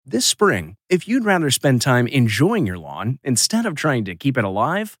This spring, if you'd rather spend time enjoying your lawn instead of trying to keep it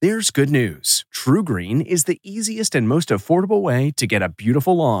alive, there's good news. True Green is the easiest and most affordable way to get a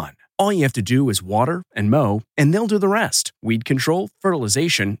beautiful lawn. All you have to do is water and mow, and they'll do the rest. Weed control,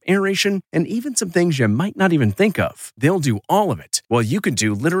 fertilization, aeration, and even some things you might not even think of. They'll do all of it, while you can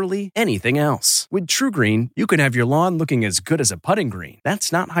do literally anything else. With True Green, you can have your lawn looking as good as a putting green.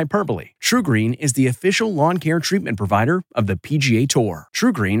 That's not hyperbole. True Green is the official lawn care treatment provider of the PGA Tour.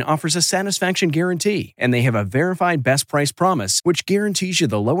 True Green offers a satisfaction guarantee, and they have a verified best price promise, which guarantees you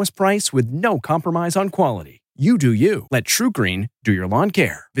the lowest price with no compromise on quality. You do you. Let True Green do your lawn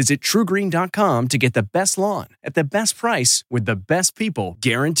care. Visit truegreen.com to get the best lawn at the best price with the best people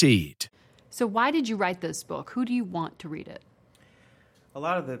guaranteed. So why did you write this book? Who do you want to read it? A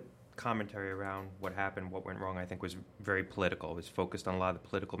lot of the commentary around what happened, what went wrong, I think was very political. It was focused on a lot of the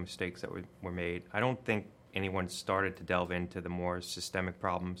political mistakes that were made. I don't think anyone started to delve into the more systemic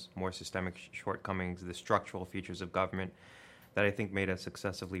problems, more systemic shortcomings, the structural features of government that I think made us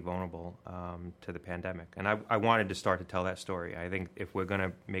excessively vulnerable to the pandemic. And I wanted to start to tell that story. I think if we're going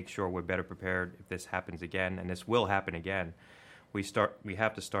to make sure we're better prepared if this happens again, and this will happen again, we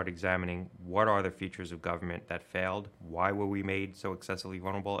have to start examining what are the features of government that failed, why were we made so excessively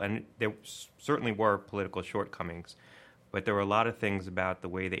vulnerable, and there certainly were political shortcomings, but there were a lot of things about the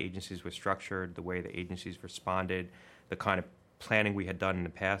way the agencies were structured, the way the agencies responded, the kind of planning we had done in the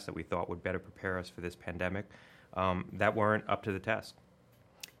past that we thought would better prepare us for this pandemic, that weren't up to the test.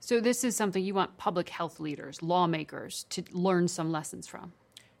 So this is something you want public health leaders, lawmakers, to learn some lessons from.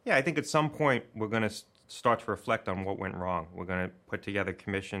 Yeah, I think at some point we're going to start to reflect on what went wrong. We're going to put together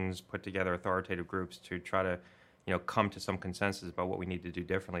commissions, put together authoritative groups to try to, come to some consensus about what we need to do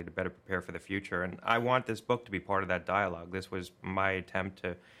differently to better prepare for the future. And I want this book to be part of that dialogue. This was my attempt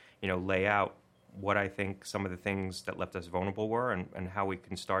to, lay out what I think some of the things that left us vulnerable were and how we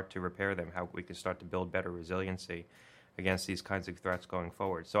can start to repair them, how we can start to build better resiliency against these kinds of threats going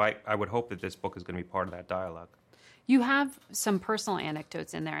forward. So I would hope that this book is going to be part of that dialogue. You have some personal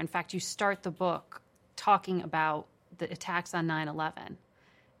anecdotes in there. In fact, you start the book talking about the attacks on 9/11,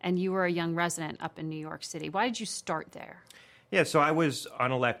 and you were a young resident up in New York City. Why did you start there? Yeah, so I was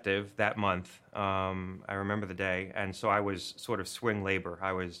on elective that month. I remember the day, and so I was sort of swing labor.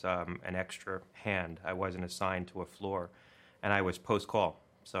 I was an extra hand. I wasn't assigned to a floor, and I was post-call.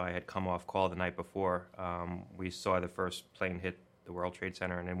 So I had come off call the night before. We saw the first plane hit the World Trade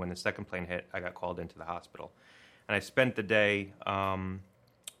Center, and then when the second plane hit, I got called into the hospital. And I spent the day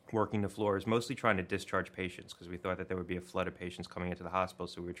working the floors, mostly trying to discharge patients, because we thought that there would be a flood of patients coming into the hospital,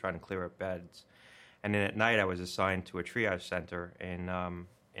 so we were trying to clear up beds. And then at night, I was assigned to a triage center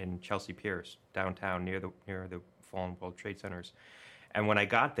in Chelsea Piers, downtown, near the fallen World Trade Centers. And when I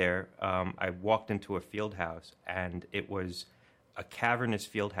got there, I walked into a field house, and it was a cavernous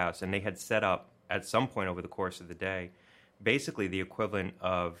field house, and they had set up, at some point over the course of the day, basically the equivalent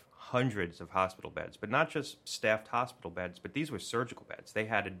of hundreds of hospital beds, but not just staffed hospital beds, but these were surgical beds. They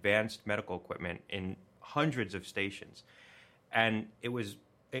had advanced medical equipment in hundreds of stations. And it was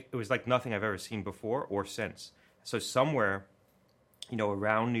like nothing I've ever seen before or since. So somewhere,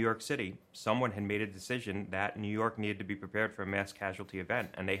 around New York City, someone had made a decision that New York needed to be prepared for a mass casualty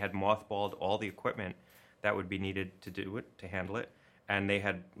event, and they had mothballed all the equipment that would be needed to do it, to handle it, and they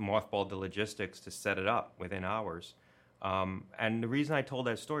had mothballed the logistics to set it up within hours. And the reason I told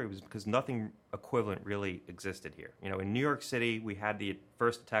that story was because nothing equivalent really existed here. In New York City, we had the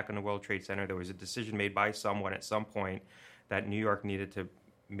first attack on the World Trade Center. There was a decision made by someone at some point that New York needed to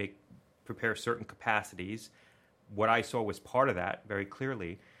prepare certain capacities. What I saw was part of that very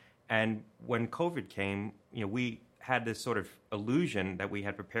clearly. And when COVID came, we had this sort of illusion that we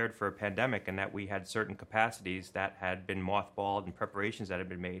had prepared for a pandemic and that we had certain capacities that had been mothballed and preparations that had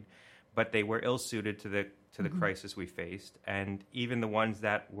been made, but they were ill-suited to the crisis we faced. And even the ones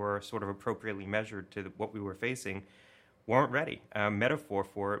that were sort of appropriately measured to what we were facing weren't ready. A metaphor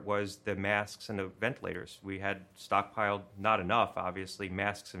for it was the masks and the ventilators. We had stockpiled, not enough, obviously,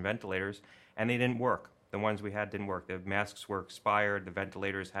 masks and ventilators, and they didn't work. The ones we had didn't work. The masks were expired. The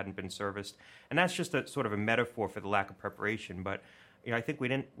ventilators hadn't been serviced. And that's just a sort of a metaphor for the lack of preparation. But I think we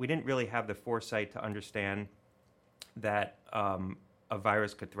didn't really have the foresight to understand that a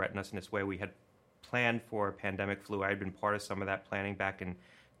virus could threaten us in this way. We had planned for a pandemic flu. I had been part of some of that planning back in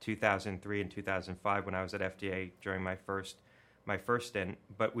 2003 and 2005 when I was at FDA during my first stint,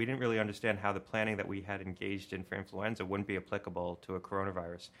 but we didn't really understand how the planning that we had engaged in for influenza wouldn't be applicable to a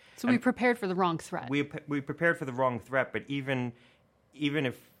coronavirus. So we prepared for the wrong threat. We prepared for the wrong threat, but even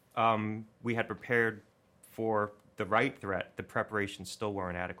if we had prepared for the right threat, the preparations still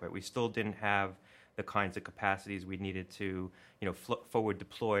weren't adequate. We still didn't have the kinds of capacities we needed to, forward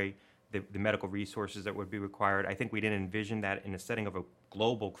deploy the medical resources that would be required. I think we didn't envision that in the setting of a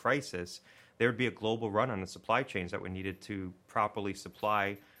global crisis, there would be a global run on the supply chains that were needed to properly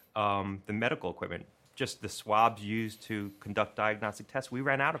supply the medical equipment. Just the swabs used to conduct diagnostic tests, we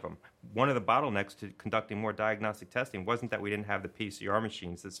ran out of them. One of the bottlenecks to conducting more diagnostic testing wasn't that we didn't have the PCR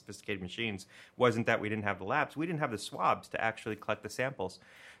machines, the sophisticated machines, wasn't that we didn't have the labs, we didn't have the swabs to actually collect the samples.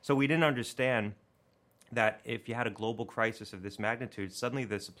 So we didn't understand that if you had a global crisis of this magnitude, suddenly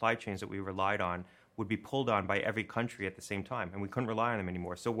the supply chains that we relied on would be pulled on by every country at the same time, and we couldn't rely on them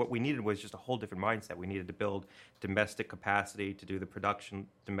anymore. So what we needed was just a whole different mindset. We needed to build domestic capacity to do the production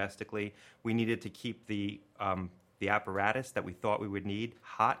domestically. We needed to keep the apparatus that we thought we would need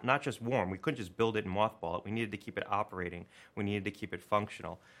hot, not just warm. We couldn't just build it and mothball it. We needed to keep it operating. We needed to keep it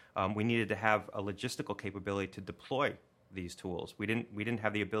functional. We needed to have a logistical capability to deploy these tools. We didn't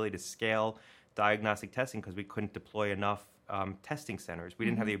have the ability to scale diagnostic testing because we couldn't deploy enough testing centers. We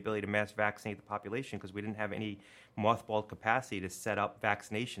didn't have the ability to mass vaccinate the population because we didn't have any mothballed capacity to set up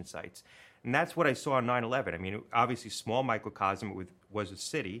vaccination sites. And that's what I saw on 9/11. I mean, obviously, small microcosm was a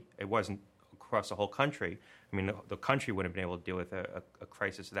city. It wasn't across the whole country. I mean, the country wouldn't have been able to deal with a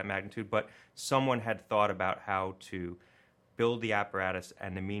crisis of that magnitude, but someone had thought about how to build the apparatus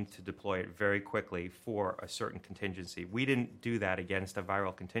and the means to deploy it very quickly for a certain contingency. We didn't do that against a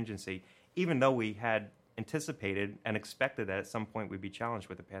viral contingency, even though we had anticipated and expected that at some point we'd be challenged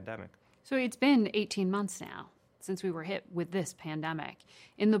with a pandemic. So it's been 18 months now since we were hit with this pandemic.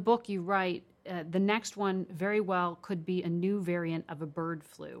 In the book, you write, the next one very well could be a new variant of a bird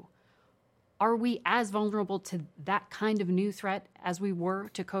flu. Are we as vulnerable to that kind of new threat as we were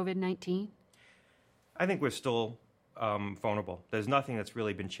to COVID-19? I think we're still vulnerable. There's nothing that's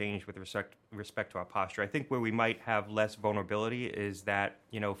really been changed with respect to our posture. I think where we might have less vulnerability is that,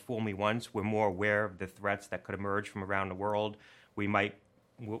 fool me once, we're more aware of the threats that could emerge from around the world. We're going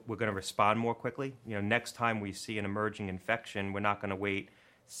to respond more quickly. Next time we see an emerging infection, we're not going to wait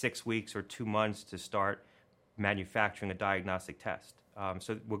 6 weeks or 2 months to start manufacturing a diagnostic test.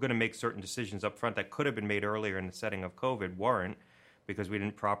 So we're going to make certain decisions up front that could have been made earlier in the setting of COVID, weren't, because we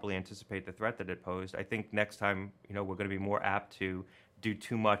didn't properly anticipate the threat that it posed. I think next time, we're going to be more apt to do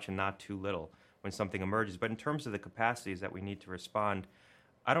too much and not too little when something emerges. But in terms of the capacities that we need to respond,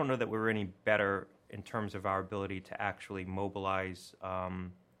 I don't know that we're any better in terms of our ability to actually mobilize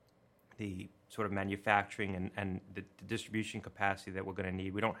the sort of manufacturing and the distribution capacity that we're going to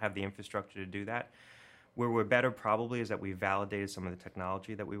need. We don't have the infrastructure to do that. Where we're better probably is that we validated some of the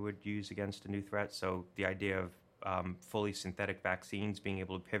technology that we would use against a new threat. So the idea of fully synthetic vaccines, being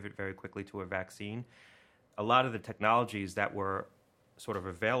able to pivot very quickly to a vaccine. A lot of the technologies that were sort of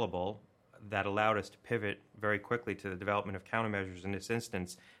available that allowed us to pivot very quickly to the development of countermeasures in this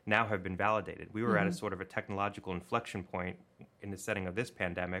instance now have been validated. We were at a sort of a technological inflection point in the setting of this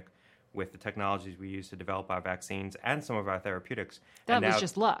pandemic with the technologies we use to develop our vaccines and some of our therapeutics. That was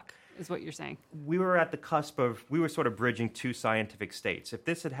just luck, is what you're saying. We were at the cusp of, we were sort of bridging two scientific states. If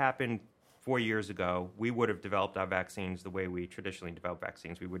this had happened 4 years ago, we would have developed our vaccines the way we traditionally develop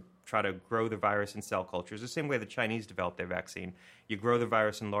vaccines. We would try to grow the virus in cell cultures, the same way the Chinese developed their vaccine. You grow the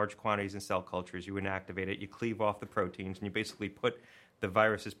virus in large quantities in cell cultures, you inactivate it, you cleave off the proteins, and you basically put the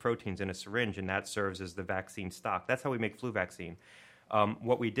virus's proteins in a syringe, and that serves as the vaccine stock. That's how we make flu vaccine.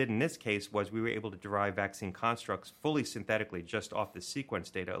 What we did in this case was we were able to derive vaccine constructs fully synthetically just off the sequence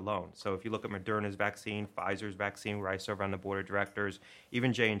data alone. So if you look at Moderna's vaccine, Pfizer's vaccine, where I serve on the board of directors,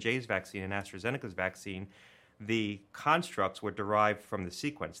 even J&J's vaccine and AstraZeneca's vaccine, the constructs were derived from the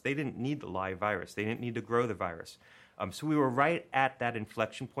sequence. They didn't need the live virus. They didn't need to grow the virus. So we were right at that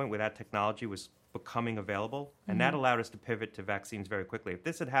inflection point where that technology was becoming available, and that allowed us to pivot to vaccines very quickly. If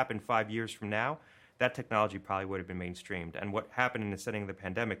this had happened 5 years from now, that technology probably would have been mainstreamed. And what happened in the setting of the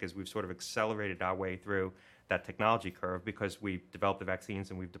pandemic is we've sort of accelerated our way through that technology curve because we've developed the vaccines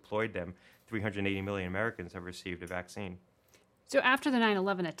and we've deployed them. 380 million Americans have received a vaccine. So after the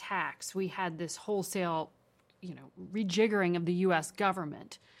 9/11 attacks, we had this wholesale, rejiggering of the U.S.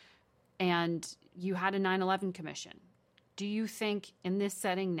 government, and you had a 9/11 commission. Do you think in this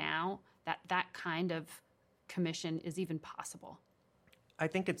setting now that kind of commission is even possible? I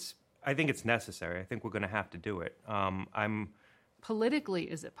think it's necessary. I think we're going to have to do it. Politically,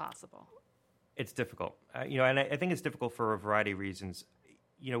 is it possible? It's difficult. And I think it's difficult for a variety of reasons.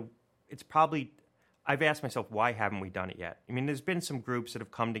 It's probably, I've asked myself, why haven't we done it yet? I mean, there's been some groups that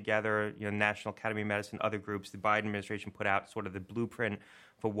have come together, National Academy of Medicine, other groups. The Biden administration put out sort of the blueprint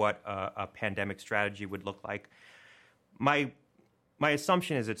for what a pandemic strategy would look like. My My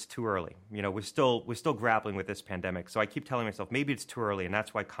assumption is it's too early. We're still grappling with this pandemic. So I keep telling myself maybe it's too early, and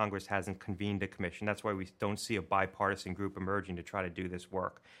that's why Congress hasn't convened a commission. That's why we don't see a bipartisan group emerging to try to do this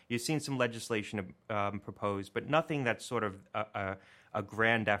work. You've seen some legislation proposed, but nothing that's sort of a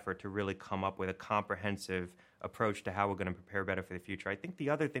grand effort to really come up with a comprehensive approach to how we're going to prepare better for the future. I think the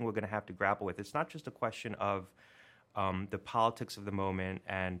other thing we're going to have to grapple with, it's not just a question of the politics of the moment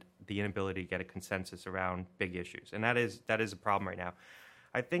and the inability to get a consensus around big issues. And that is a problem right now.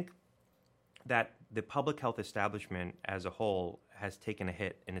 I think that the public health establishment as a whole has taken a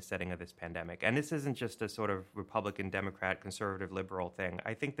hit in the setting of this pandemic. And this isn't just a sort of Republican, Democrat, conservative, liberal thing.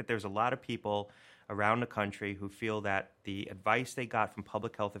 I think that there's a lot of people around the country who feel that the advice they got from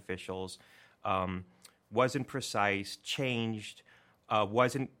public health officials wasn't precise, changed,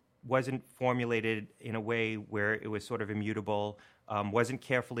 wasn't formulated in a way where it was sort of immutable, wasn't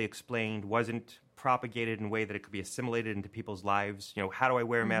carefully explained, wasn't propagated in a way that it could be assimilated into people's lives. How do I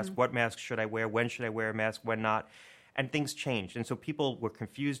wear a mask? What mask should I wear? When should I wear a mask? When not? And things changed. And so people were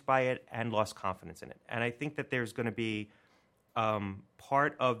confused by it and lost confidence in it. And I think that there's going to be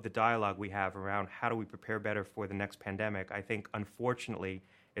part of the dialogue we have around how do we prepare better for the next pandemic, I think, unfortunately,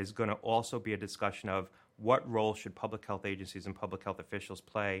 is going to also be a discussion of what role should public health agencies and public health officials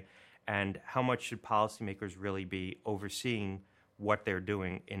play, and how much should policymakers really be overseeing what they're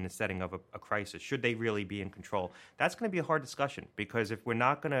doing in the setting of a crisis? Should they really be in control? That's going to be a hard discussion, because if we're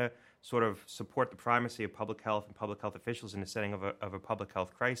not going to sort of support the primacy of public health and public health officials in the setting of a public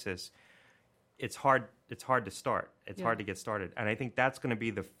health crisis, it's hard to start. It's hard to get started. And I think that's going to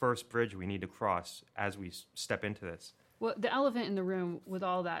be the first bridge we need to cross as we step into this. Well, the elephant in the room with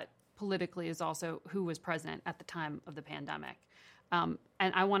all that politically is also who was president at the time of the pandemic. And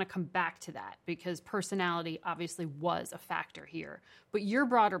I want to come back to that, because personality obviously was a factor here. But your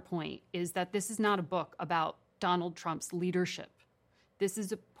broader point is that this is not a book about Donald Trump's leadership. This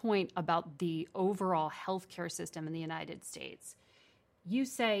is a point about the overall healthcare system in the United States. You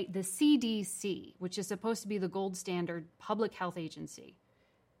say the CDC, which is supposed to be the gold standard public health agency,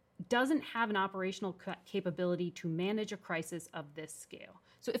 doesn't have an operational capability to manage a crisis of this scale.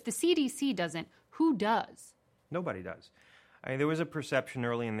 So if the CDC doesn't, who does? Nobody does. There was a perception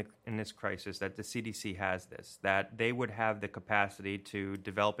early in this crisis that the CDC has this, that they would have the capacity to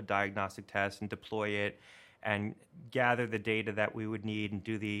develop a diagnostic test and deploy it and gather the data that we would need and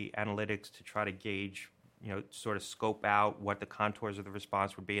do the analytics to try to gauge, sort of scope out what the contours of the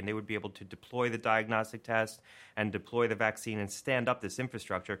response would be. And they would be able to deploy the diagnostic test and deploy the vaccine and stand up this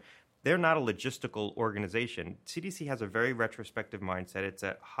infrastructure. They're not a logistical organization. CDC has a very retrospective mindset. It's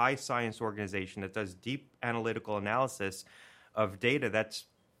a high science organization that does deep analytical analysis of data that's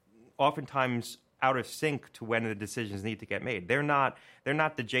oftentimes out of sync to when the decisions need to get made. They're not the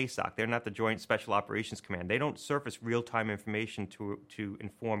JSOC. They're not the Joint Special Operations Command. They don't surface real-time information to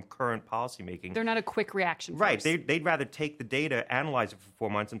inform current policymaking. They're not a quick reaction force. Right. They'd rather take the data, analyze it for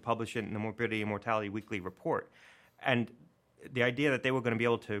 4 months, and publish it in the Morbidity and Mortality Weekly Report. And the idea that they were going to be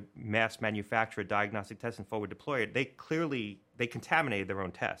able to mass manufacture a diagnostic test and forward deploy it, they contaminated their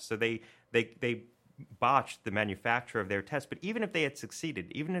own tests. So they botched the manufacture of their test. But even if they had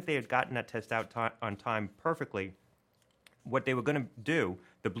succeeded, even if they had gotten that test out on time perfectly, what they were going to do,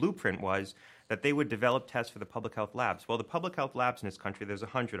 the blueprint was that they would develop tests for the public health labs. Well, the public health labs in this country, there's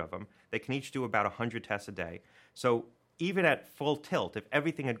 100 of them. They can each do about 100 tests a day. So even at full tilt, if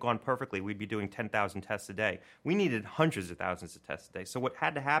everything had gone perfectly, we'd be doing 10,000 tests a day. We needed hundreds of thousands of tests a day. So what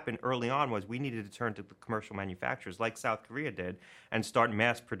had to happen early on was we needed to turn to the commercial manufacturers like South Korea did and start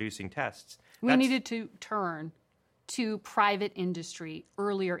mass producing tests. We needed to turn to private industry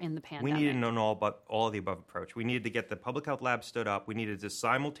earlier in the pandemic. We needed an all of the above approach. We needed to get the public health labs stood up. We needed to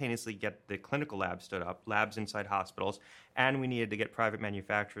simultaneously get the clinical labs stood up, labs inside hospitals, and we needed to get private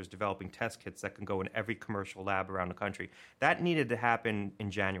manufacturers developing test kits that can go in every commercial lab around the country. That needed to happen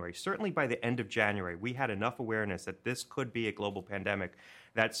in January. Certainly by the end of January, we had enough awareness that this could be a global pandemic,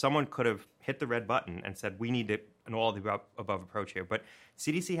 that someone could have hit the red button and said, we need an all of the above approach here. But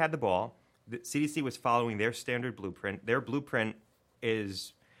CDC had the ball. The CDC was following their standard blueprint. Their blueprint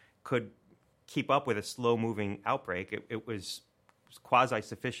could keep up with a slow-moving outbreak. It was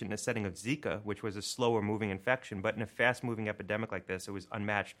quasi-sufficient in the setting of Zika, which was a slower-moving infection. But in a fast-moving epidemic like this, it was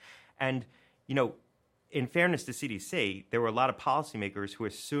unmatched. And, in fairness to CDC, there were a lot of policymakers who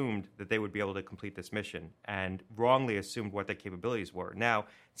assumed that they would be able to complete this mission and wrongly assumed what their capabilities were. Now,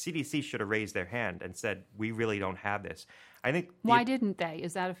 CDC should have raised their hand and said, we really don't have this. I think. Why didn't they?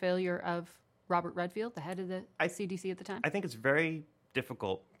 Is that a failure of Robert Redfield, the head of the CDC at the time? I think it's very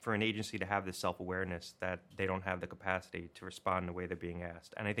difficult for an agency to have this self-awareness that they don't have the capacity to respond in the way they're being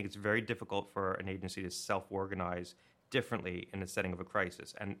asked. And I think it's very difficult for an agency to self-organize differently in the setting of a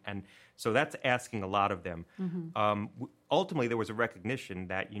crisis. And so that's asking a lot of them. Ultimately, there was a recognition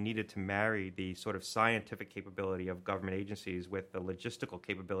that you needed to marry the sort of scientific capability of government agencies with the logistical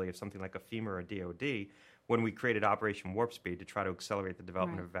capability of something like a FEMA or a DOD when we created Operation Warp Speed to try to accelerate the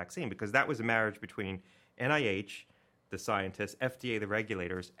development of a vaccine, because that was a marriage between NIH, the scientists, FDA, the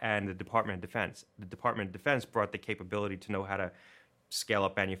regulators, and the Department of Defense. The Department of Defense brought the capability to know how to scale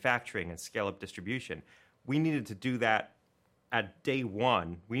up manufacturing and scale up distribution. We needed to do that at day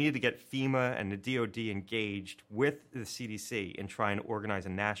one. We needed to get FEMA and the DOD engaged with the CDC in trying to organize a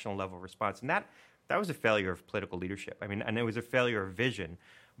national level response. And that was a failure of political leadership. I mean, and it was a failure of vision.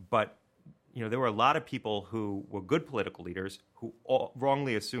 But there were a lot of people who were good political leaders who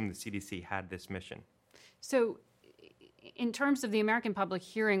wrongly assumed the CDC had this mission. So in terms of the American public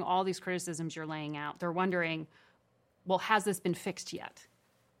hearing all these criticisms you're laying out, they're wondering, well, has this been fixed yet?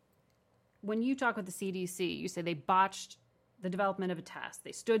 When you talk with the CDC, you say they botched the development of a test.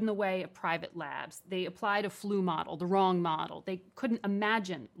 They stood in the way of private labs. They applied a flu model, the wrong model. They couldn't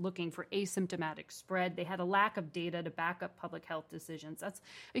imagine looking for asymptomatic spread. They had a lack of data to back up public health decisions. That's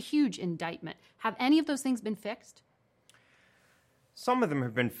a huge indictment. Have any of those things been fixed? Some of them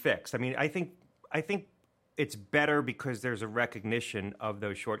have been fixed. I mean, I think it's better because there's a recognition of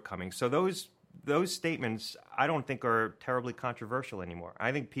those shortcomings. So those statements, I don't think are terribly controversial anymore.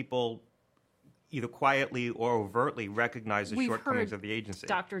 I think people either quietly or overtly recognize the shortcomings of the agency.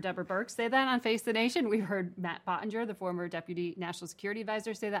 Dr. Deborah Birx say that on Face the Nation. We've heard Matt Pottinger, the former Deputy National Security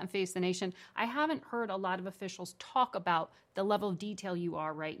Advisor, say that on Face the Nation. I haven't heard a lot of officials talk about the level of detail you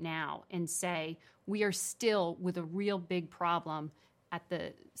are right now and say we are still with a real big problem at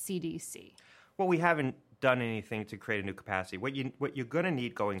the CDC. Well, we haven't done anything to create a new capacity. What you're going to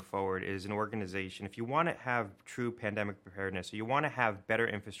need going forward is an organization. If you want to have true pandemic preparedness, or you want to have better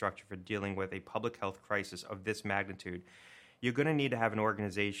infrastructure for dealing with a public health crisis of this magnitude, you're going to need to have an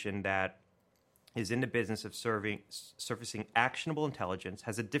organization that is in the business of surfacing actionable intelligence,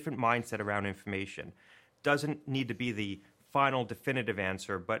 has a different mindset around information, doesn't need to be the final definitive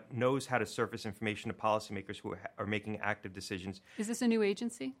answer, but knows how to surface information to policymakers who are making active decisions. Is this a new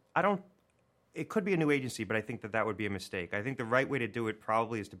agency? It could be a new agency, but I think that would be a mistake. I think the right way to do it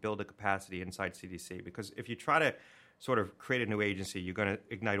probably is to build a capacity inside CDC, because if you try to sort of create a new agency, you're going to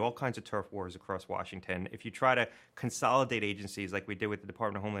ignite all kinds of turf wars across Washington. If you try to consolidate agencies like we did with the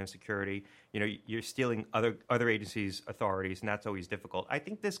Department of Homeland Security, you're stealing other agencies' authorities, and that's always difficult. I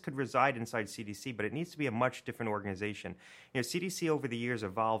think this could reside inside CDC, but it needs to be a much different organization. CDC over the years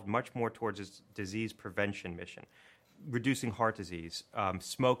evolved much more towards its disease prevention mission, reducing heart disease,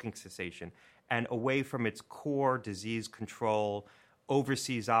 smoking cessation, and away from its core disease control,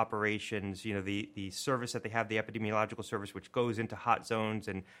 overseas operations, the service that they have, the epidemiological service, which goes into hot zones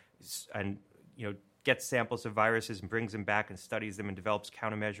and gets samples of viruses and brings them back and studies them and develops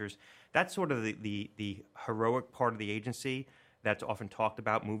countermeasures. That's sort of the heroic part of the agency that's often talked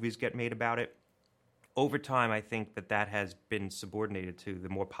about. Movies get made about it. Over time, I think that has been subordinated to the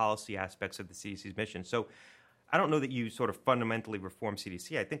more policy aspects of the CDC's mission. So I don't know that you sort of fundamentally reform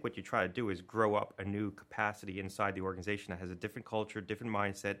CDC. I think what you try to do is grow up a new capacity inside the organization that has a different culture, different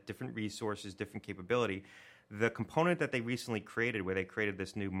mindset, different resources, different capability. The component that they recently created, where they created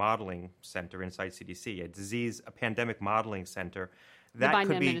this new modeling center inside CDC, a pandemic modeling center. The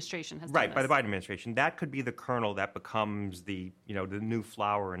Biden administration has done this. By the Biden administration. That could be the kernel that becomes the new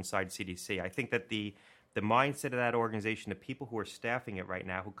flower inside CDC. I think that the mindset of that organization, the people who are staffing it right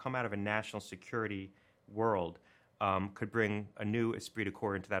now, who come out of a national security world, could bring a new esprit de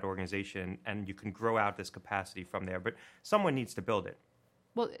corps into that organization, and you can grow out this capacity from there. But someone needs to build it.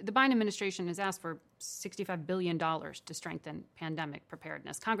 Well, the Biden administration has asked for $65 billion to strengthen pandemic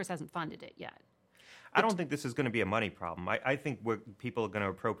preparedness. Congress hasn't funded it yet. I don't think this is going to be a money problem. I think people are going to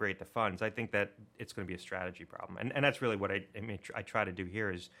appropriate the funds. I think that it's going to be a strategy problem. And that's really what I try to do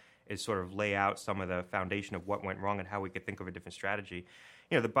here is sort of lay out some of the foundation of what went wrong and how we could think of a different strategy.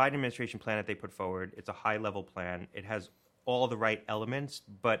 The Biden administration plan that they put forward, it's a high-level plan. It has all the right elements,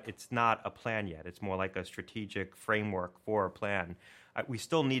 but it's not a plan yet. It's more like a strategic framework for a plan. We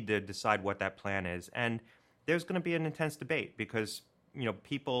still need to decide what that plan is. And there's going to be an intense debate because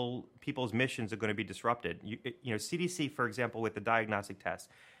people's missions are going to be disrupted. CDC, for example, with the diagnostic tests,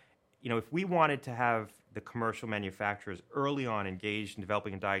 if we wanted to have the commercial manufacturers early on engaged in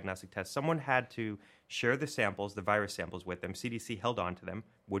developing a diagnostic test, someone had to share the samples, the virus samples with them. CDC held on to them,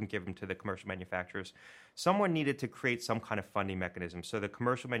 wouldn't give them to the commercial manufacturers. Someone needed to create some kind of funding mechanism so the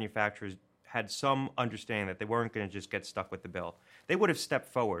commercial manufacturers had some understanding that they weren't going to just get stuck with the bill. They would have stepped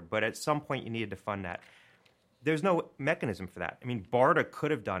forward, but at some point you needed to fund that. There's no mechanism for that. I mean, BARDA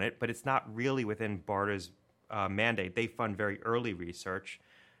could have done it, but it's not really within BARDA's mandate. They fund very early research.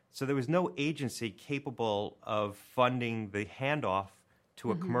 So there was no agency capable of funding the handoff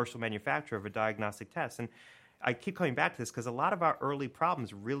to a commercial manufacturer of a diagnostic test. And I keep coming back to this because a lot of our early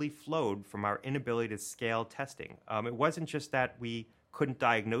problems really flowed from our inability to scale testing. It wasn't just that we couldn't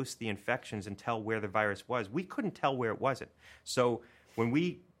diagnose the infections and tell where the virus was. We couldn't tell where it wasn't. So when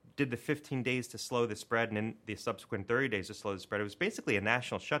we did the 15 days to slow the spread and then the subsequent 30 days to slow the spread, it was basically a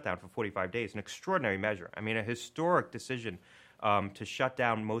national shutdown for 45 days, an extraordinary measure. I mean, a historic decision to shut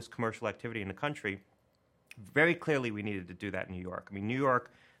down most commercial activity in the country. Very clearly, we needed to do that in New York. I mean, New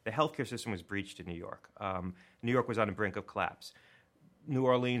York, the healthcare system was breached in New York. New York was on the brink of collapse. New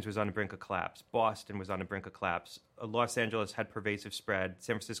Orleans was on the brink of collapse. Boston was on the brink of collapse. Los Angeles had pervasive spread.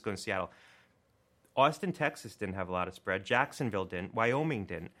 San Francisco and Seattle. Austin, Texas didn't have a lot of spread. Jacksonville didn't. Wyoming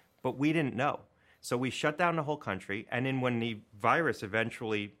didn't. But we didn't know. So we shut down the whole country. And then when the virus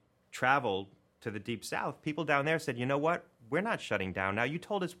eventually traveled to the Deep South, people down there said, you know what? We're not shutting down now. You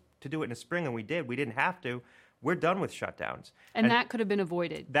told us to do it in the spring, and we did. We didn't have to. We're done with shutdowns. And that could have been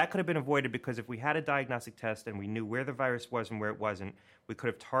avoided. That could have been avoided because if we had a diagnostic test and we knew where the virus was and where it wasn't, we could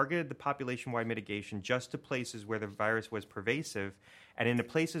have targeted the population-wide mitigation just to places where the virus was pervasive. And in the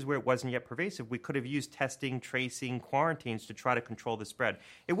places where it wasn't yet pervasive, we could have used testing, tracing, quarantines to try to control the spread.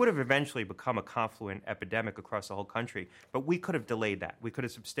 It would have eventually become a confluent epidemic across the whole country, but we could have delayed that. We could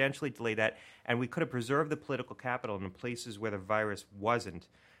have substantially delayed that, and we could have preserved the political capital in the places where the virus wasn't,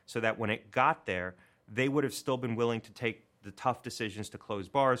 so that when it got there, they would have still been willing to take the tough decisions to close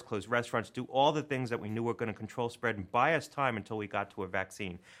bars, close restaurants, do all the things that we knew were going to control spread and buy us time until we got to a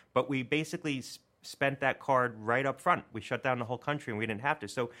vaccine. But we basically spent that card right up front. We shut down the whole country and we didn't have to.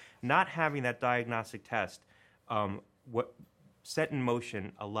 So not having that diagnostic test what set in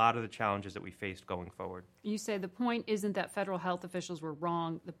motion a lot of the challenges that we faced going forward. You say the point isn't that federal health officials were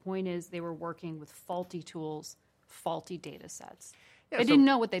wrong. The point is they were working with faulty tools, faulty data sets. Yeah, they didn't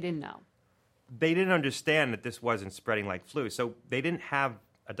know what they didn't know. They didn't understand that this wasn't spreading like flu. So they didn't have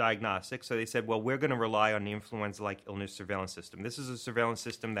a diagnostic. So they said, well, we're going to rely on the influenza-like illness surveillance system. This is a surveillance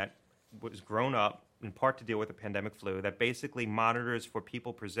system that was grown up in part to deal with the pandemic flu that basically monitors for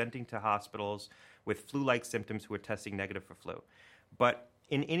people presenting to hospitals with flu-like symptoms who are testing negative for flu. But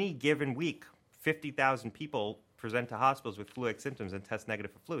in any given week, 50,000 people present to hospitals with flu-like symptoms and test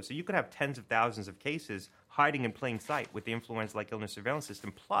negative for flu. So you could have tens of thousands of cases hiding in plain sight with the influenza-like illness surveillance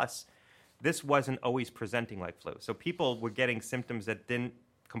system. Plus, this wasn't always presenting like flu. So people were getting symptoms that didn't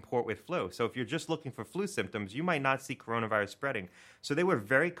comport with flu. So if you're just looking for flu symptoms, you might not see coronavirus spreading. So they were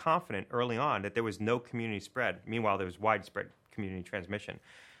very confident early on that there was no community spread. Meanwhile, there was widespread community transmission.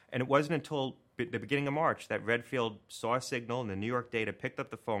 And it wasn't until the beginning of March that Redfield saw a signal and the New York data, picked up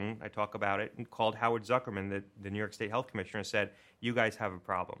the phone, I talk about it, and called Howard Zuckerman, the New York State Health Commissioner, and said, you guys have a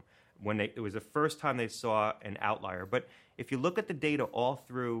problem. It was the first time they saw an outlier. But if you look at the data all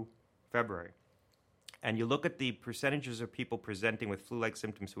through February, and you look at the percentages of people presenting with flu-like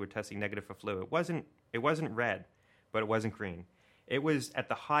symptoms who were testing negative for flu, it wasn't red, but it wasn't green. It was at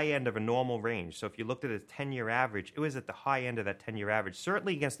the high end of a normal range. So if you looked at a 10-year average, it was at the high end of that 10-year average,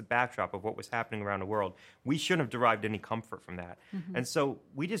 certainly against the backdrop of what was happening around the world. We shouldn't have derived any comfort from that. Mm-hmm. And so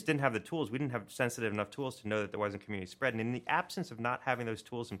we just didn't have the tools. We didn't have sensitive enough tools to know that there wasn't community spread. And in the absence of not having those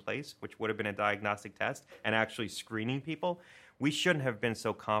tools in place, which would have been a diagnostic test and actually screening people, we shouldn't have been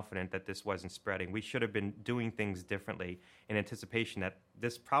so confident that this wasn't spreading. We should have been doing things differently in anticipation that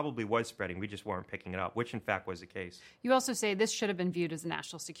this probably was spreading. We just weren't picking it up, which in fact was the case. You also say this should have been viewed as a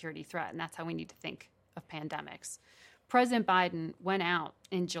national security threat, and that's how we need to think of pandemics. President Biden went out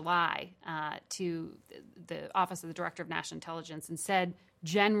in July to the Office of the Director of National Intelligence and said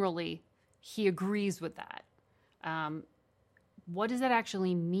generally he agrees with that. What does that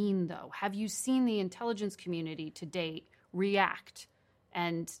actually mean, though? Have you seen the intelligence community to date react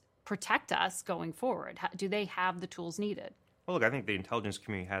and protect us going forward? Do they have the tools needed? Well, look, I think the intelligence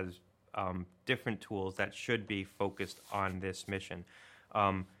community has different tools that should be focused on this mission.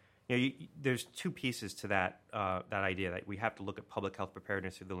 There's two pieces to that idea that we have to look at public health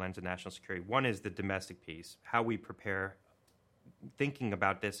preparedness through the lens of national security. One is the domestic piece, how we prepare, thinking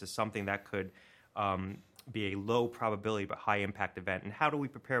about this as something that could be a low probability but high impact event. And how do we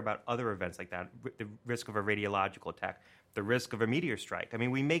prepare about other events like that? The risk of a radiological attack, the risk of a meteor strike. I mean,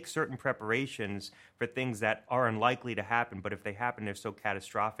 we make certain preparations for things that are unlikely to happen, but if they happen, they're so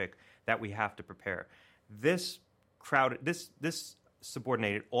catastrophic that we have to prepare. This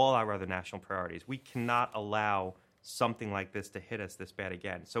subordinated all our other national priorities. We cannot allow something like this to hit us this bad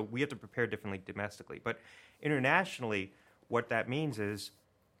again. So we have to prepare differently domestically. But internationally, what that means is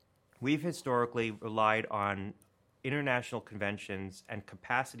we've historically relied on international conventions and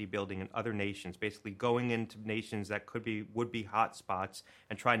capacity building in other nations, basically going into nations that would be hot spots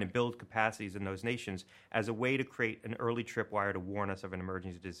and trying to build capacities in those nations as a way to create an early tripwire to warn us of an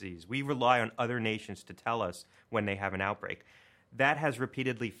emerging disease. We rely on other nations to tell us when they have an outbreak. That has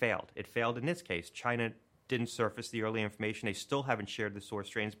repeatedly failed. It failed in this case. China didn't surface the early information. They still haven't shared the source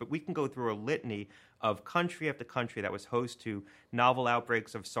strains, but we can go through a litany of country after country that was host to novel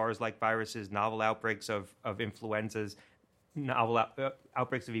outbreaks of SARS-like viruses, novel outbreaks of influenzas, novel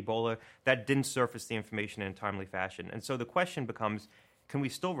outbreaks of Ebola that didn't surface the information in a timely fashion. And so the question becomes, can we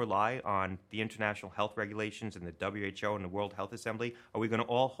still rely on the international health regulations and the WHO and the World Health Assembly? Are we going to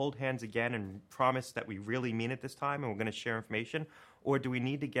all hold hands again and promise that we really mean it this time and we're going to share information? Or do we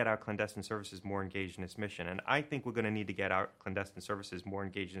need to get our clandestine services more engaged in this mission? And I think we're going to need to get our clandestine services more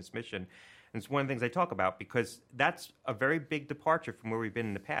engaged in this mission. And it's one of the things I talk about because that's a very big departure from where we've been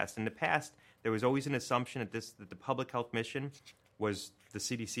in the past. In the past, there was always an assumption that the public health mission was the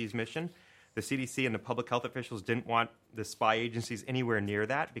CDC's mission. The CDC and the public health officials didn't want the spy agencies anywhere near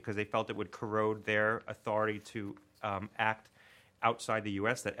that because they felt it would corrode their authority to act outside the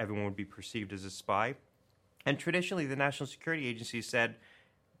U.S., that everyone would be perceived as a spy. And traditionally, the national security agencies said,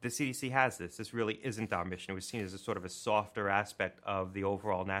 the CDC has this. This really isn't our mission. It was seen as a sort of a softer aspect of the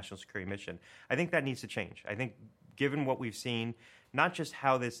overall national security mission. I think that needs to change. I think given what we've seen, not just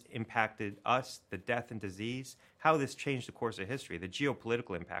how this impacted us, the death and disease, how this changed the course of history, the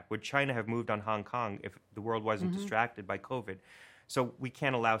geopolitical impact. Would China have moved on Hong Kong if the world wasn't distracted by COVID? So we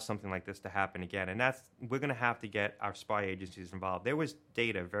can't allow something like this to happen again. And we're going to have to get our spy agencies involved. There was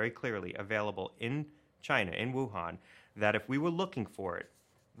data very clearly available in China, in Wuhan, that if we were looking for it,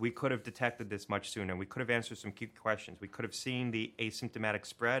 we could have detected this much sooner. We could have answered some key questions. We could have seen the asymptomatic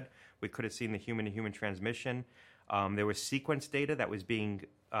spread. We could have seen the human-to-human transmission. There was sequence data that was being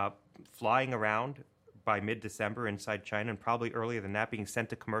flying around by mid-December inside China, and probably earlier than that, being sent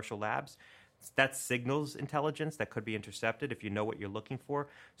to commercial labs. That signals intelligence that could be intercepted if you know what you're looking for.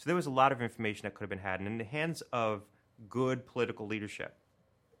 So there was a lot of information that could have been had. And in the hands of good political leadership,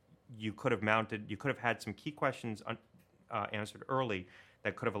 you could have had some key questions answered early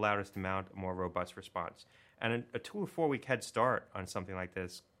that could have allowed us to mount a more robust response. And a 2 or 4 week head start on something like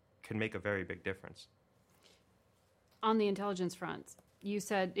this can make a very big difference. On the intelligence front, you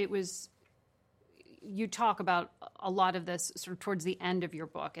said you talk about a lot of this sort of towards the end of your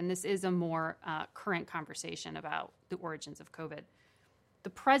book, and this is a more current conversation about the origins of COVID. The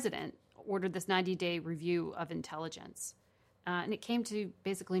president ordered this 90-day review of intelligence, and it came to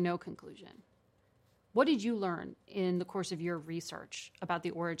basically no conclusion. What did you learn in the course of your research about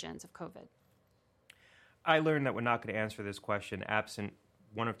the origins of COVID? I learned that we're not going to answer this question absent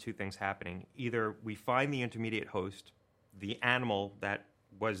one of two things happening. Either we find the intermediate host, the animal that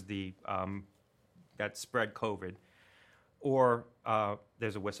was that spread COVID, or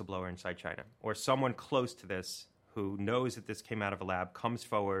there's a whistleblower inside China, or someone close to this who knows that this came out of a lab, comes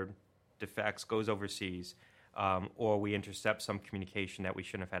forward, defects, goes overseas, or we intercept some communication that we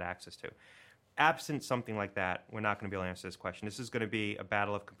shouldn't have had access to. Absent something like that, we're not going to be able to answer this question. This is going to be a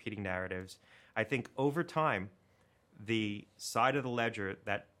battle of competing narratives. I think over time, the side of the ledger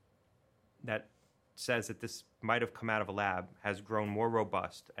that says that this might have come out of a lab has grown more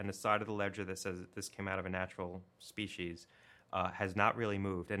robust, and the side of the ledger that says that this came out of a natural species has not really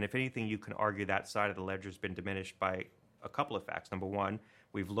moved. And if anything, you can argue that side of the ledger has been diminished by a couple of facts. Number one,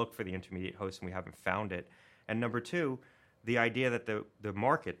 we've looked for the intermediate host and we haven't found it. And number two, the idea that the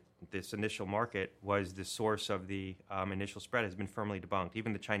market, this initial market, was the source of the initial spread has been firmly debunked.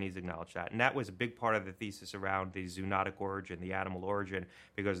 Even the Chinese acknowledge that. And that was a big part of the thesis around the zoonotic origin, the animal origin,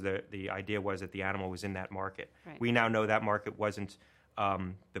 because the idea was that the animal was in that market. Right. We now know that market wasn't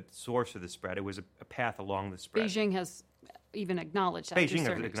the source of the spread. It was a path along the spread. Beijing has even acknowledged that. Beijing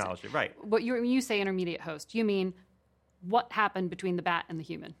has acknowledged it, right. When you say intermediate host, you mean what happened between the bat and the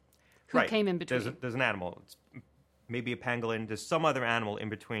human? Who came in between? There's an animal. It's maybe a pangolin. There's some other animal in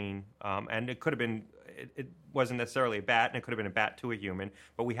between, and it could have been. It wasn't necessarily a bat, and it could have been a bat to a human.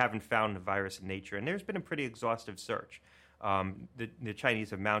 But we haven't found the virus in nature, and there's been a pretty exhaustive search. The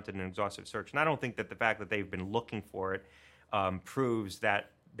Chinese have mounted an exhaustive search, and I don't think that the fact that they've been looking for it proves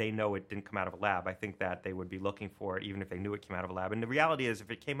that they know it didn't come out of a lab. I think that they would be looking for it even if they knew it came out of a lab. And the reality is, if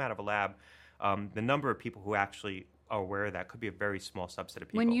it came out of a lab, the number of people who actually are aware of that could be a very small subset of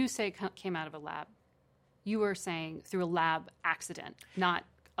people. When you say came out of a lab, you were saying through a lab accident, not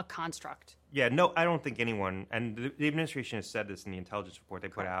a construct. Yeah, no, I don't think anyone, and the administration has said this in the intelligence report they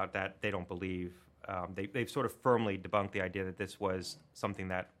put out, that they don't believe. They've sort of firmly debunked the idea that this was something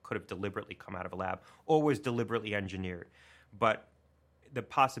that could have deliberately come out of a lab or was deliberately engineered. But the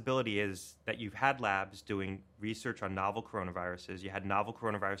possibility is that you've had labs doing research on novel coronaviruses. You had novel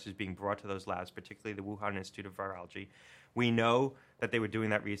coronaviruses being brought to those labs, particularly the Wuhan Institute of Virology. We know that they were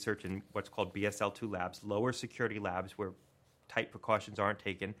doing that research in what's called BSL-2 labs, lower security labs where tight precautions aren't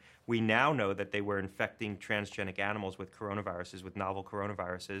taken. We now know that they were infecting transgenic animals with coronaviruses, with novel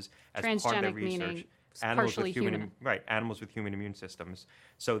coronaviruses, as part of their research. Meaning Animals partially with human, right? Animals with human immune systems.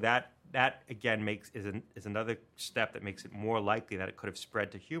 So that again is another step that makes it more likely that it could have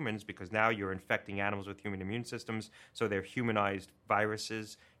spread to humans, because now you're infecting animals with human immune systems. So they're humanized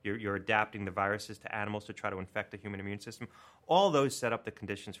viruses. You're adapting the viruses to animals to try to infect the human immune system. All those set up the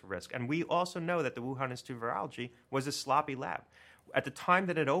conditions for risk. And we also know that the Wuhan Institute of Virology was a sloppy lab. At the time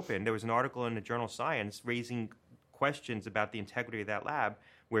that it opened, there was an article in the journal Science raising questions about the integrity of that lab,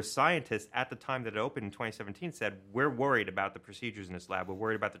 where scientists at the time that it opened in 2017 said, we're worried about the procedures in this lab. We're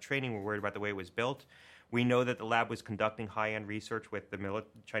worried about the training. We're worried about the way it was built. We know that the lab was conducting high-end research with the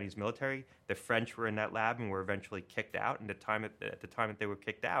Chinese military. The French were in that lab and were eventually kicked out. And at the time that they were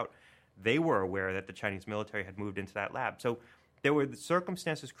kicked out, they were aware that the Chinese military had moved into that lab. So there were the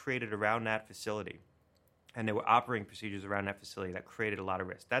circumstances created around that facility, and there were operating procedures around that facility that created a lot of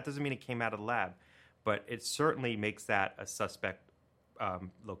risk. That doesn't mean it came out of the lab, but it certainly makes that a suspect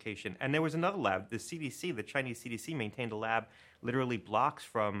location. And there was another lab, the CDC, the Chinese CDC maintained a lab literally blocks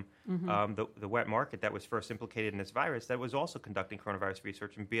from the wet market that was first implicated in this virus that was also conducting coronavirus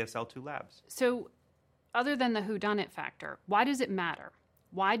research in BSL-2 labs. So other than the whodunit factor, why does it matter?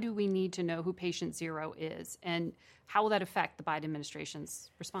 Why do we need to know who patient zero is, and how will that affect the Biden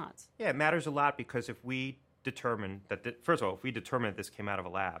administration's response? Yeah, it matters a lot, because if we determine that, first of all, if we determine that this came out of a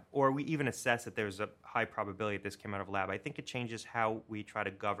lab, or we even assess that there's a high probability that this came out of a lab, I think it changes how we try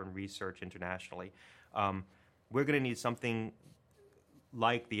to govern research internationally. We're going to need something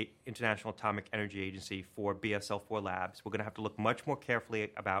like the International Atomic Energy Agency for BSL-4 labs. We're going to have to look much more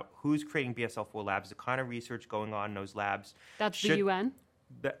carefully about who's creating BSL-4 labs, the kind of research going on in those labs. That's the UN?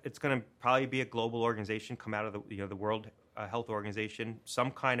 It's going to probably be a global organization, come out of the World Health Organization,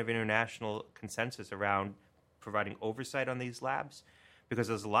 some kind of international consensus around providing oversight on these labs, because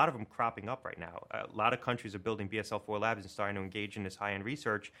there's a lot of them cropping up right now. A lot of countries are building BSL-4 labs and starting to engage in this high-end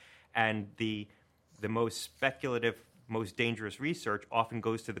research, and the most speculative, most dangerous research often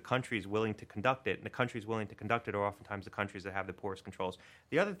goes to the countries willing to conduct it, and the countries willing to conduct it are oftentimes the countries that have the poorest controls.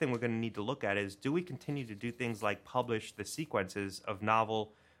 The other thing we're going to need to look at is, do we continue to do things like publish the sequences of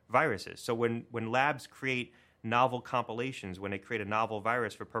novel viruses? So when labs create novel compilations, when they create a novel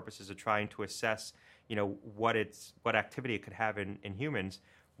virus for purposes of trying to assess what activity it could have in humans,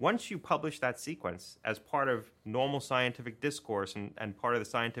 once you publish that sequence as part of normal scientific discourse and part of the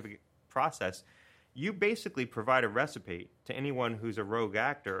scientific process, you basically provide a recipe to anyone who's a rogue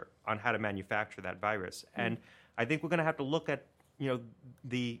actor on how to manufacture that virus. And I think we're going to have to look at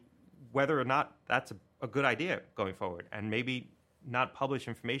whether or not that's a good idea going forward, and maybe not publish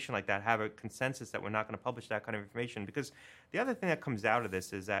information like that, have a consensus that we're not going to publish that kind of information. Because the other thing that comes out of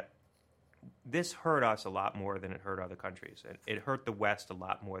this is that this hurt us a lot more than it hurt other countries. It hurt the West a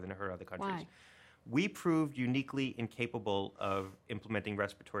lot more than it hurt other countries. Why? We proved uniquely incapable of implementing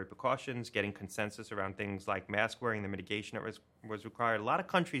respiratory precautions, getting consensus around things like mask wearing, the mitigation that was required. A lot of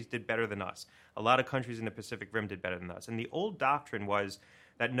countries did better than us. A lot of countries in the Pacific Rim did better than us. And the old doctrine was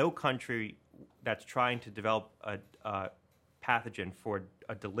that no country that's trying to develop a pathogen for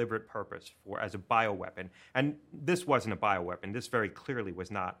a deliberate purpose, as a bioweapon. And this wasn't a bioweapon. This very clearly was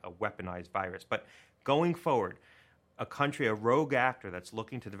not a weaponized virus. But going forward, a country, a rogue actor that's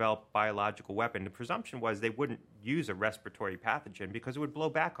looking to develop a biological weapon, the presumption was they wouldn't use a respiratory pathogen because it would blow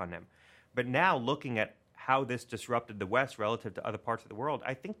back on them. But now, looking at how this disrupted the West relative to other parts of the world,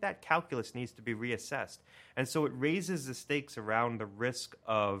 I think that calculus needs to be reassessed. And so it raises the stakes around the risk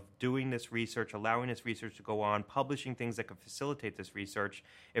of doing this research, allowing this research to go on, publishing things that could facilitate this research,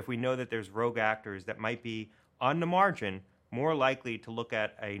 if we know that there's rogue actors that might be, on the margin, more likely to look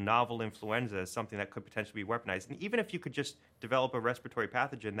at a novel influenza as something that could potentially be weaponized. And even if you could just develop a respiratory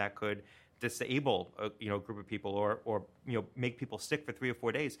pathogen that could disable a group of people or make people sick for 3 or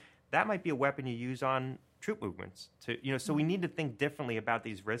 4 days, that might be a weapon you use on troop movements. So we need to think differently about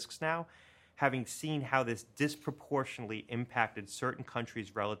these risks now, having seen how this disproportionately impacted certain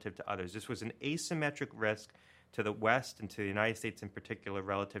countries relative to others. This was an asymmetric risk to the West and to the United States in particular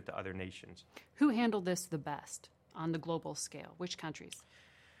relative to other nations. Who handled this the best on the global scale? Which countries?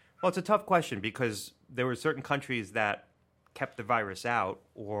 Well, it's a tough question, because there were certain countries that kept the virus out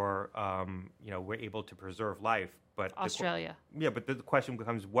or were able to preserve life. But Australia. But the question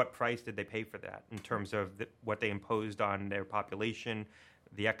becomes, what price did they pay for that in terms of what they imposed on their population,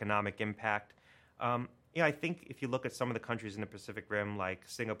 the economic impact? I think if you look at some of the countries in the Pacific Rim, like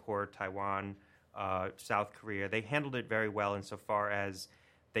Singapore, Taiwan, South Korea, they handled it very well insofar as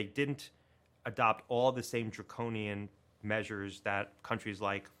they didn't adopt all the same draconian measures that countries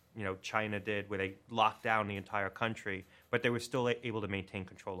like China did, where they locked down the entire country, but they were still able to maintain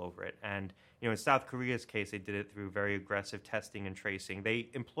control over it. And in South Korea's case, they did it through very aggressive testing and tracing. They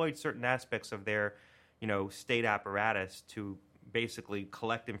employed certain aspects of their state apparatus to basically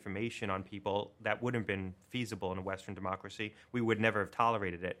collect information on people that wouldn't have been feasible in a Western democracy. We would never have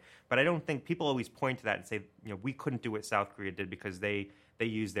tolerated it. But I don't think people always point to that and say, we couldn't do what South Korea did because they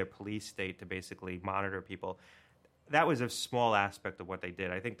used their police state to basically monitor people. That was a small aspect of what they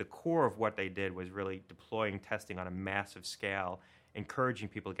did. I think the core of what they did was really deploying testing on a massive scale, encouraging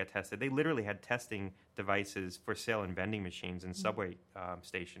people to get tested. They literally had testing devices for sale in vending machines and subway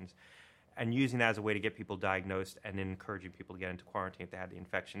stations, and using that as a way to get people diagnosed and then encouraging people to get into quarantine if they had the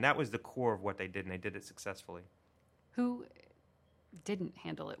infection. That was the core of what they did, and they did it successfully. Who didn't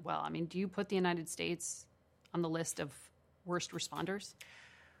handle it well? I mean, do you put the United States on the list of worst responders?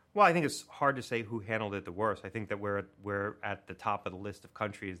 Well, I think it's hard to say who handled it the worst. I think that we're at the top of the list of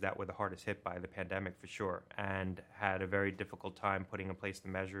countries that were the hardest hit by the pandemic for sure, and had a very difficult time putting in place the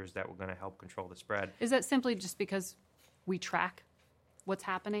measures that were going to help control the spread. Is that simply just because we track what's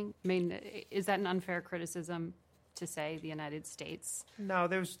happening? I mean, is that an unfair criticism to say the United States? No,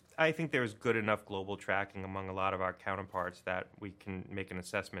 I think there's good enough global tracking among a lot of our counterparts that we can make an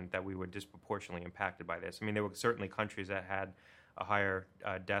assessment that we were disproportionately impacted by this. I mean, there were certainly countries that had a higher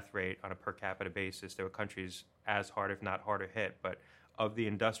death rate on a per capita basis. There were countries as hard, if not harder hit. But of the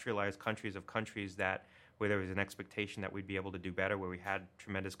industrialized countries, where there was an expectation that we'd be able to do better, where we had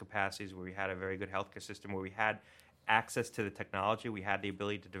tremendous capacities, where we had a very good healthcare system, where we had access to the technology, we had the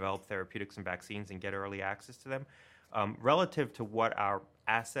ability to develop therapeutics and vaccines and get early access to them. Relative to what our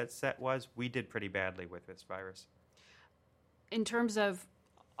asset set was, we did pretty badly with this virus. In terms of,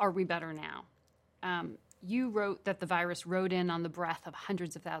 are we better now? You wrote that the virus rode in on the breath of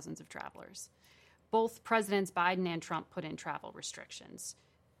hundreds of thousands of travelers. Both Presidents Biden and Trump put in travel restrictions.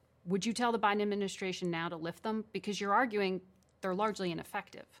 Would you tell the Biden administration now to lift them? Because you're arguing they're largely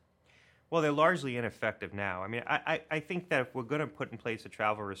ineffective. Well, they're largely ineffective now. I mean, I think that if we're going to put in place a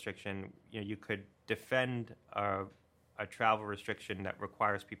travel restriction, you could defend a travel restriction that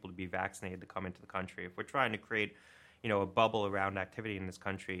requires people to be vaccinated to come into the country. If we're trying to create a bubble around activity in this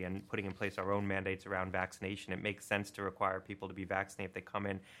country and putting in place our own mandates around vaccination, it makes sense to require people to be vaccinated if they come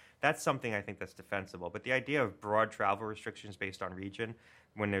in. That's something I think that's defensible. But the idea of broad travel restrictions based on region,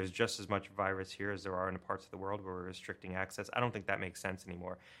 when there's just as much virus here as there are in the parts of the world where we're restricting access, I don't think that makes sense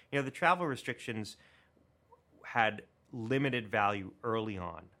anymore. The travel restrictions had limited value early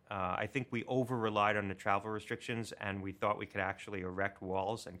on. I think we over-relied on the travel restrictions, and we thought we could actually erect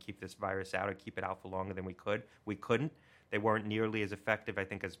walls and keep this virus out and keep it out for longer than we could. We couldn't. They weren't nearly as effective, I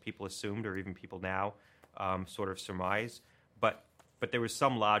think, as people assumed, or even people now sort of surmise. But there was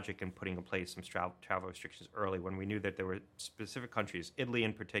some logic in putting in place some travel restrictions early when we knew that there were specific countries. Italy,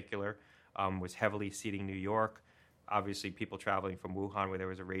 in particular, was heavily seeding New York. Obviously, people traveling from Wuhan, where there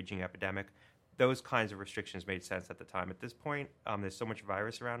was a raging epidemic. Those kinds of restrictions made sense at the time. At this point, there's so much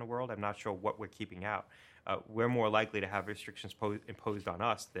virus around the world, I'm not sure what we're keeping out. We're more likely to have restrictions imposed on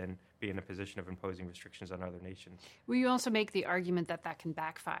us than be in a position of imposing restrictions on other nations. Well, you also make the argument that can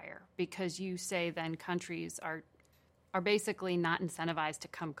backfire, because you say then countries are basically not incentivized to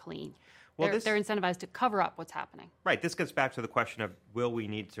come clean. They're incentivized to cover up what's happening. Right. This gets back to the question of, will we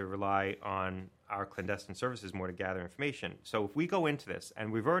need to rely on our clandestine services more to gather information? So if we go into this,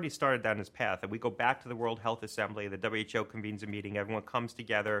 and we've already started down this path, and we go back to the World Health Assembly, the WHO convenes a meeting, everyone comes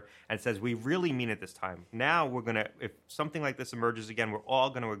together and says, we really mean it this time. Now we're going to, if something like this emerges again, we're all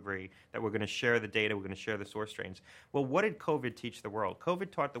going to agree that we're going to share the data, we're going to share the source strains. Well, what did COVID teach the world?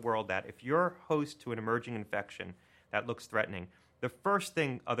 COVID taught the world that if you're host to an emerging infection that looks threatening, the first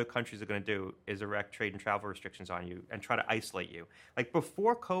thing other countries are going to do is erect trade and travel restrictions on you and try to isolate you. Like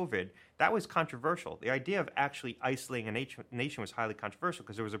before COVID, that was controversial. The idea of actually isolating a nation was highly controversial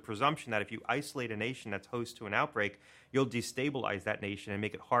because there was a presumption that if you isolate a nation that's host to an outbreak, you'll destabilize that nation and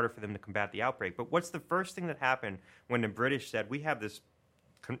make it harder for them to combat the outbreak. But what's the first thing that happened when the British said, we have this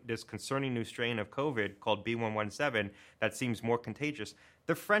concerning new strain of COVID called B117 that seems more contagious?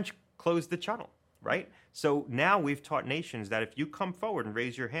 The French closed the channel. Right? So now we've taught nations that if you come forward and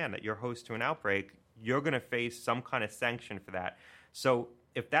raise your hand that you're host to an outbreak, you're going to face some kind of sanction for that. So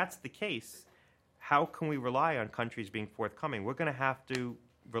if that's the case, how can we rely on countries being forthcoming? We're going to have to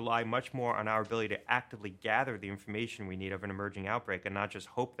rely much more on our ability to actively gather the information we need of an emerging outbreak and not just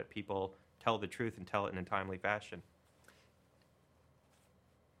hope that people tell the truth and tell it in a timely fashion.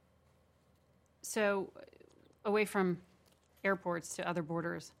 So, away from airports to other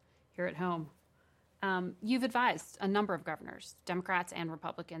borders here at home, you've advised a number of governors, Democrats and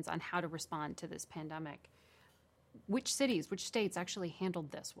Republicans, on how to respond to this pandemic. Which cities, which states actually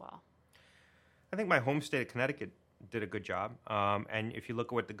handled this well? I think my home state of Connecticut did a good job. And if you look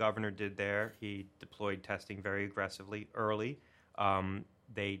at what the governor did there, he deployed testing very aggressively early.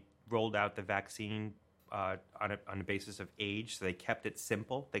 They rolled out the vaccine on the basis of age, so they kept it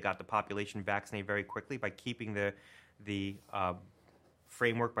simple. They got the population vaccinated very quickly by keeping the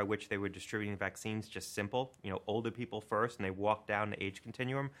framework by which they were distributing vaccines just simple. Older people first, and they walked down the age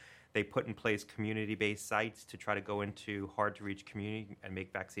continuum. They put in place community-based sites to try to go into hard-to-reach community and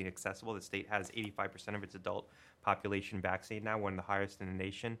make vaccine accessible. The state has 85% of its adult population vaccinated now, one of the highest in the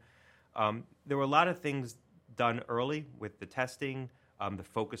nation. There were a lot of things done early with the testing, the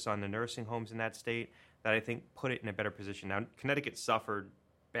focus on the nursing homes in that state, that I think put it in a better position. Now, Connecticut suffered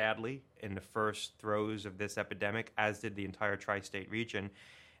badly in the first throes of this epidemic, as did the entire tri-state region.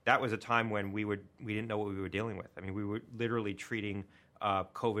 That was a time when we didn't know what we were dealing with. I mean, we were literally treating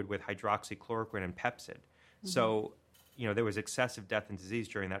COVID with hydroxychloroquine and Pepsid. Mm-hmm. So, there was excessive death and disease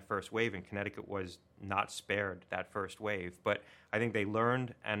during that first wave, and Connecticut was not spared that first wave. But I think they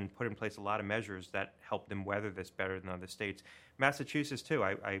learned and put in place a lot of measures that helped them weather this better than other states. Massachusetts, too.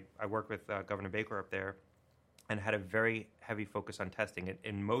 I worked with Governor Baker up there and had a very heavy focus on testing.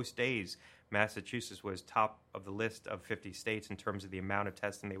 In most days, Massachusetts was top of the list of 50 states in terms of the amount of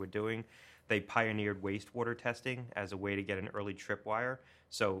testing they were doing. They pioneered wastewater testing as a way to get an early tripwire.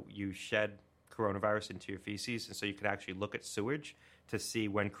 So you shed coronavirus into your feces, and so you could actually look at sewage to see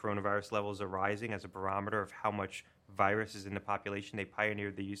when coronavirus levels are rising as a barometer of how much virus is in the population. They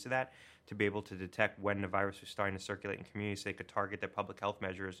pioneered the use of that to be able to detect when the virus was starting to circulate in communities, so they could target their public health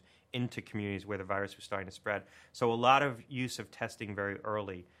measures into communities where the virus was starting to spread. So a lot of use of testing very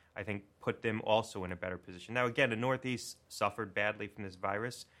early, I think, put them also in a better position. Now, again, the Northeast suffered badly from this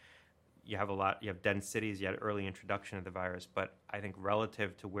virus. You have dense cities, you had early introduction of the virus, but I think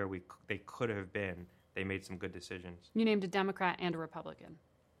relative to where they could have been, they made some good decisions. You named a Democrat and a Republican.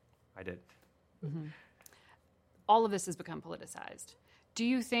 I did. Mm-hmm. All of this has become politicized. Do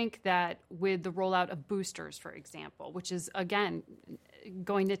you think that with the rollout of boosters, for example, which is, again,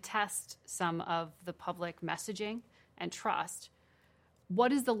 going to test some of the public messaging and trust,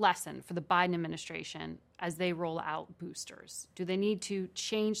 what is the lesson for the Biden administration as they roll out boosters? Do they need to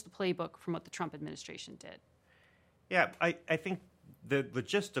change the playbook from what the Trump administration did? Yeah, I think the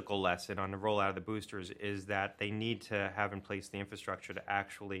logistical lesson on the rollout of the boosters is that they need to have in place the infrastructure to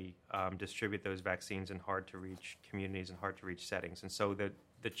actually distribute those vaccines in hard-to-reach communities and hard-to-reach settings. And so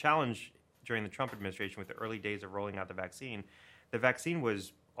the challenge during the Trump administration with the early days of rolling out the vaccine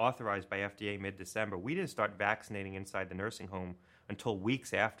was authorized by FDA mid-December. We didn't start vaccinating inside the nursing home until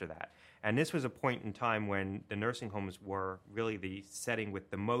weeks after that. And this was a point in time when the nursing homes were really the setting with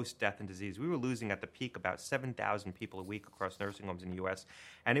the most death and disease. We were losing at the peak about 7,000 people a week across nursing homes in the U.S.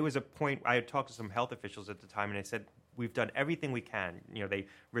 And it was a point, I had talked to some health officials at the time, and they said, we've done everything we can. They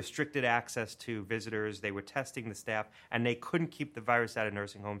restricted access to visitors, they were testing the staff, and they couldn't keep the virus out of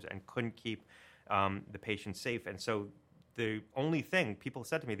nursing homes and couldn't keep the patients safe. And so the only thing, people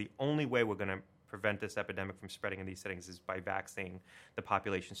said to me, the only way we're going to prevent this epidemic from spreading in these settings is by vaccinating the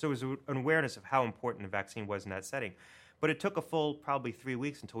population. So it was an awareness of how important the vaccine was in that setting. But it took a full probably 3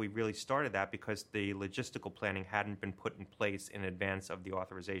 weeks until we really started that because the logistical planning hadn't been put in place in advance of the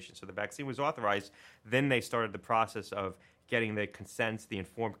authorization. So the vaccine was authorized, then they started the process of getting the consents, the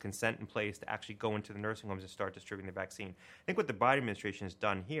informed consent in place to actually go into the nursing homes and start distributing the vaccine. I think what the Biden administration has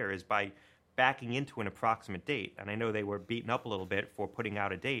done here is by backing into an approximate date, and I know they were beaten up a little bit for putting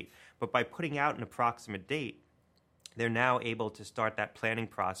out a date, but by putting out an approximate date, they're now able to start that planning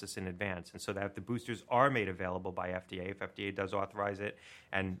process in advance. And so that if the boosters are made available by FDA, if FDA does authorize it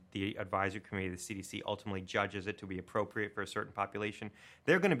and the advisory committee, the CDC, ultimately judges it to be appropriate for a certain population,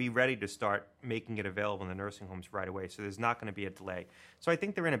 they're going to be ready to start making it available in the nursing homes right away. So there's not going to be a delay. So I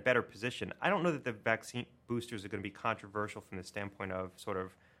think they're in a better position. I don't know that the vaccine boosters are going to be controversial from the standpoint of sort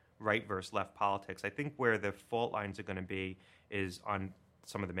of right versus left politics. I think where the fault lines are going to be is on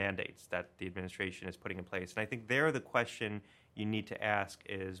some of the mandates that the administration is putting in place. And I think there the question you need to ask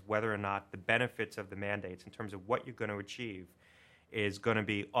is whether or not the benefits of the mandates in terms of what you're going to achieve is going to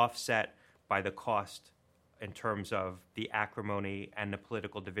be offset by the cost in terms of the acrimony and the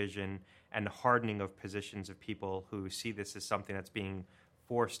political division and the hardening of positions of people who see this as something that's being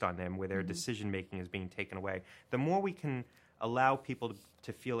forced on them, where their decision-making is being taken away. The more we can allow people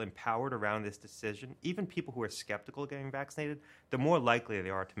to feel empowered around this decision, even people who are skeptical of getting vaccinated, the more likely they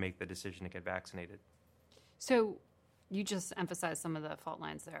are to make the decision to get vaccinated. So you just emphasized some of the fault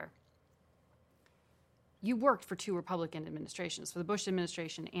lines there. you worked for two Republican administrations, for the Bush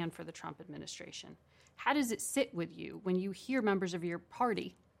administration and for the Trump administration. How does it sit with you when you hear members of your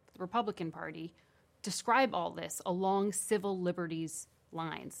party, the Republican Party, describe all this along civil liberties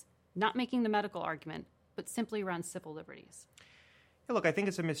lines, not making the medical argument, but simply around civil liberties? Yeah, look, I think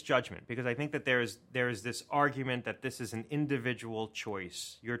it's a misjudgment because I think that there is this argument that this is an individual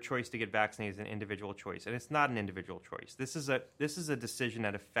choice. Your choice to get vaccinated is an individual choice, and it's not an individual choice. This is a decision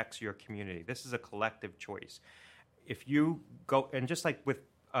that affects your community. This is a collective choice. If you go, and just like with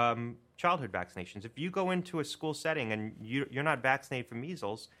childhood vaccinations, if you go into a school setting and you're not vaccinated for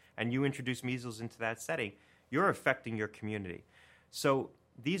measles and you introduce measles into that setting, you're affecting your community. So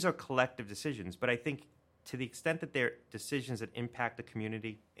these are collective decisions, but I think to the extent that they're decisions that impact the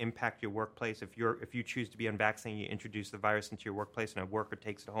community, impact your workplace, if you choose to be unvaccinated, you introduce the virus into your workplace and a worker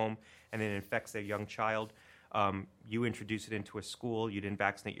takes it home and then infects their young child, you introduce it into a school, you didn't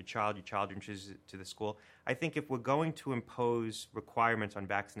vaccinate your child introduces it to the school. I think if we're going to impose requirements on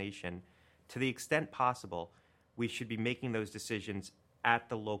vaccination, to the extent possible, we should be making those decisions at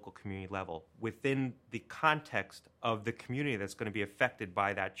the local community level, within the context of the community that's going to be affected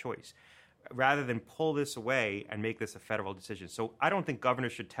by that choice, rather than pull this away and make this a federal decision. So I don't think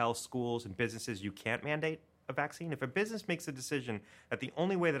governors should tell schools and businesses you can't mandate a vaccine. If a business makes a decision that the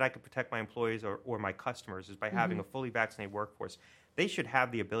only way that I could protect my employees or my customers is by having a fully vaccinated workforce, they should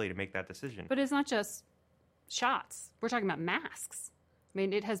have the ability to make that decision. But it's not just shots. We're talking about masks. I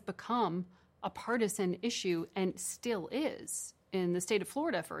mean, it has become a partisan issue and still is. In the state of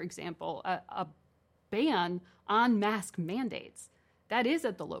Florida, for example, a ban on mask mandates. That is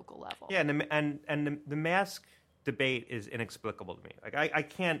at the local level. Yeah, and the mask debate is inexplicable to me. Like I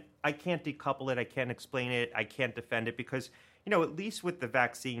can't decouple it. I can't explain it. I can't defend it because at least with the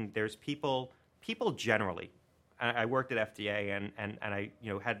vaccine, there's people generally. I worked at FDA and I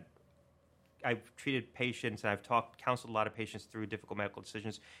I've treated patients and I've counseled a lot of patients through difficult medical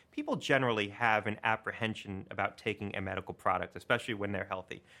decisions. People generally have an apprehension about taking a medical product, especially when they're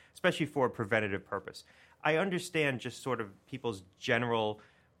healthy, especially for a preventative purpose. I understand just sort of people's general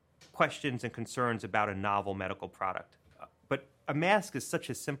questions and concerns about a novel medical product. But a mask is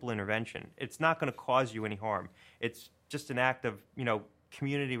such a simple intervention. It's not going to cause you any harm. It's just an act of,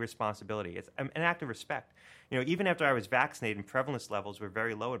 community responsibility. It's an act of respect. Even after I was vaccinated and prevalence levels were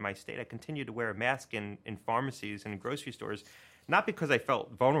very low in my state, I continued to wear a mask in pharmacies and in grocery stores, not because I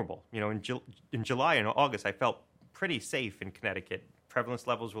felt vulnerable. In July and August, I felt pretty safe in Connecticut. Prevalence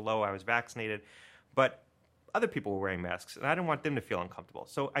levels were low. I was vaccinated. But other people were wearing masks, and I didn't want them to feel uncomfortable.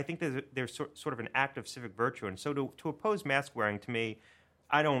 So I think there's sort of an act of civic virtue. And so to oppose mask wearing, to me,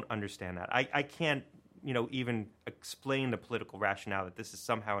 I don't understand that. I can't even explain the political rationale that this is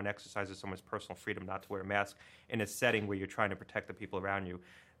somehow an exercise of someone's personal freedom not to wear a mask in a setting where you're trying to protect the people around you.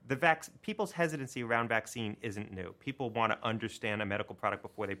 People's hesitancy around vaccine isn't new. People want to understand a medical product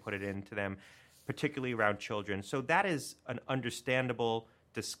before they put it into them, particularly around children. So that is an understandable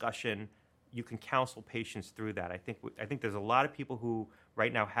discussion. You can counsel patients through that. I think there's a lot of people who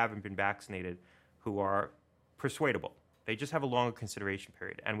right now haven't been vaccinated who are persuadable. They just have a longer consideration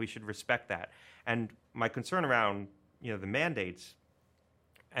period, and we should respect that. And my concern around the mandates,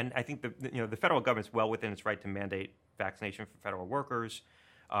 and I think the federal government's well within its right to mandate vaccination for federal workers,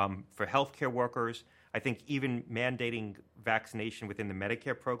 for healthcare workers. I think even mandating vaccination within the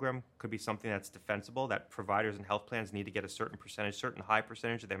Medicare program could be something that's defensible, that providers and health plans need to get a certain high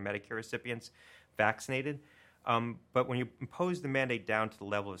percentage of their Medicare recipients vaccinated. But when you impose the mandate down to the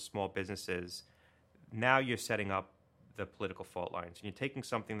level of small businesses, now you're setting up the political fault lines. And you're taking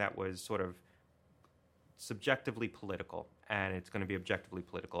something that was sort of subjectively political, and it's going to be objectively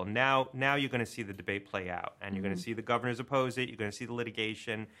political. And now you're going to see the debate play out, and you're going to see the governors oppose it. You're going to see the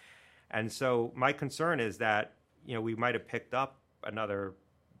litigation. And so my concern is that we might have picked up another.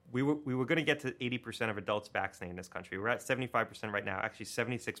 We were going to get to 80% of adults vaccinated in this country. We're at 75% right now. Actually,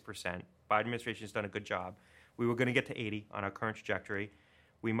 76%. Biden administration has done a good job. We were going to get to 80 on our current trajectory.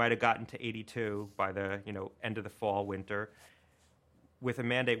 We might have gotten to 82 by the end of the fall, winter. With a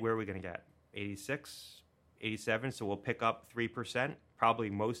mandate, where are we going to get? 86, 87. So we'll pick up 3%.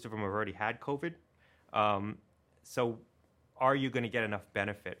 Probably most of them have already had COVID. So are you going to get enough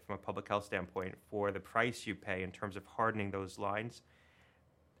benefit from a public health standpoint for the price you pay in terms of hardening those lines?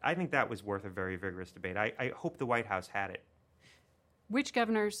 I think that was worth a very vigorous debate. I hope the White House had it. Which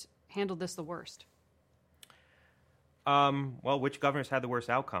governors handled this the worst? Well, which governors had the worst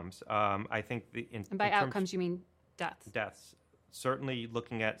outcomes? I think and by outcomes, you mean deaths? Deaths. Certainly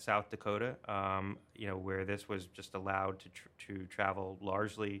looking at South Dakota, where this was just allowed to travel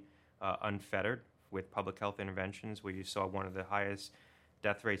largely unfettered with public health interventions, where you saw one of the highest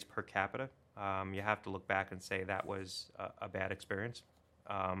death rates per capita You have to look back and say that was a bad experience.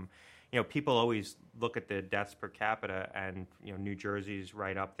 People always look at the deaths per capita, and New Jersey's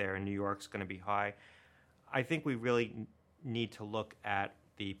right up there, and New York's going to be high. I think we really need to look at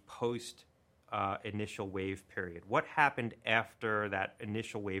the post initial wave period. What happened after that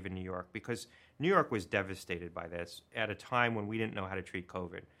initial wave in New York? Because New York was devastated by this at a time when we didn't know how to treat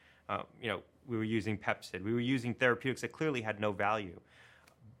COVID. We were using Pepcid. We were using therapeutics that clearly had no value.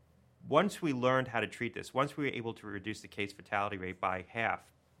 Once we learned how to treat this, once we were able to reduce the case fatality rate by half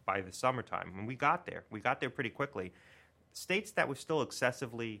by the summertime, and we got there pretty quickly. States that were still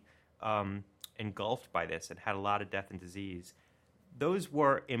excessively engulfed by this and had a lot of death and disease, those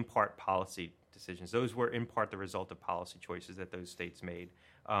were in part policy decisions. Those were in part the result of policy choices that those states made.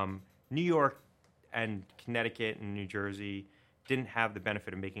 New York and Connecticut and New Jersey didn't have the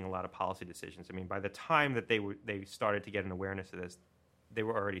benefit of making a lot of policy decisions. I mean, by the time that they started to get an awareness of this, they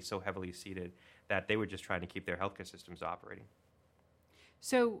were already so heavily seated that they were just trying to keep their healthcare systems operating.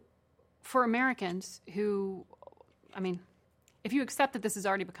 So for Americans who, if you accept that this has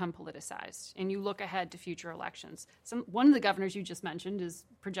already become politicized and you look ahead to future elections, one of the governors you just mentioned is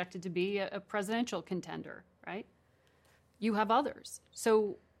projected to be a presidential contender, right? You have others.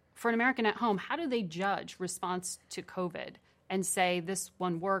 So for an American at home, how do they judge response to COVID and say this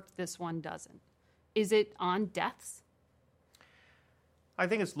one worked, this one doesn't? Is it on deaths? I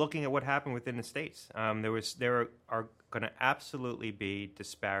think it's looking at what happened within the states. There are going to absolutely be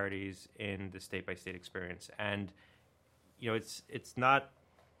disparities in the state-by-state experience, and it's not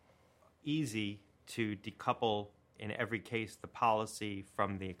easy to decouple in every case the policy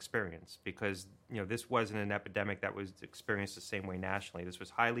from the experience, because this wasn't an epidemic that was experienced the same way nationally. This was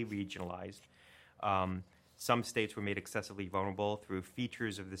highly regionalized. Some states were made excessively vulnerable through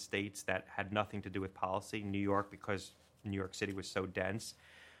features of the states that had nothing to do with policy. New York, because New York City was so dense.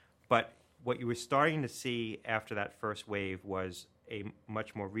 But what you were starting to see after that first wave was a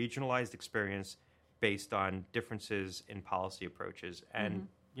much more regionalized experience based on differences in policy approaches. And,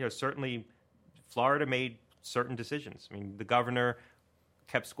 certainly Florida made certain decisions. I mean, the governor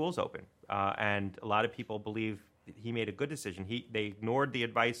kept schools open, and a lot of people believe he made a good decision. They ignored the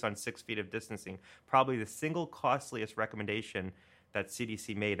advice on 6 feet of distancing, probably the single costliest recommendation that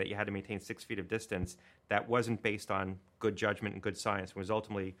CDC made, that you had to maintain 6 feet of distance, that wasn't based on good judgment and good science, and was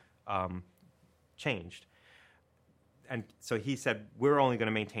ultimately changed. And so he said, we're only going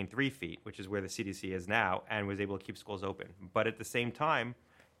to maintain 3 feet, which is where the CDC is now, and was able to keep schools open. But at the same time,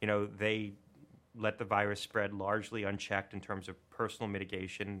 they let the virus spread largely unchecked in terms of personal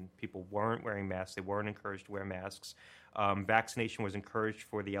mitigation. People weren't wearing masks. They weren't encouraged to wear masks. Vaccination was encouraged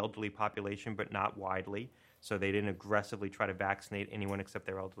for the elderly population, but not widely. So they didn't aggressively try to vaccinate anyone except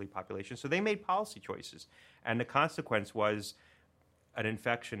their elderly population. So they made policy choices. And the consequence was an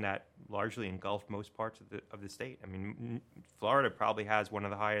infection that largely engulfed most parts of the state. I mean, Florida probably has one of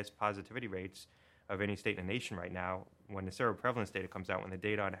the highest positivity rates of any state in the nation right now. When the seroprevalence data comes out, when the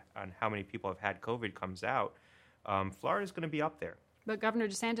data on how many people have had COVID comes out, Florida's going to be up there. But Governor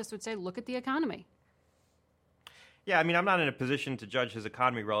DeSantis would say, look at the economy. Yeah, I mean, I'm not in a position to judge his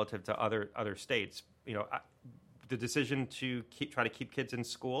economy relative to other states. The decision to try to keep kids in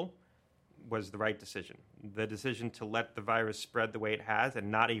school was the right decision. The decision to let the virus spread the way it has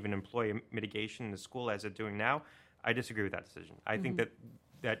and not even employ mitigation in the school as it's doing now, I disagree with that decision. I think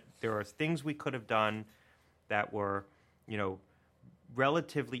that there are things we could have done that were,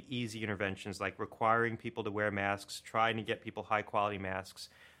 relatively easy interventions, like requiring people to wear masks, trying to get people high-quality masks,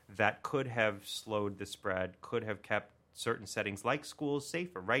 that could have slowed the spread, could have kept certain settings like schools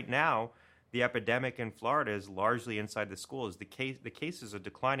safer. Right now, the epidemic in Florida is largely inside the schools. The cases are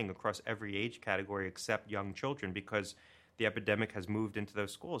declining across every age category except young children, because the epidemic has moved into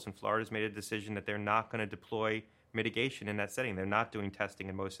those schools. And Florida's made a decision that they're not going to deploy mitigation in that setting. They're not doing testing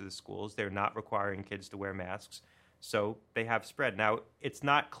in most of the schools. They're not requiring kids to wear masks. So they have spread. Now, it's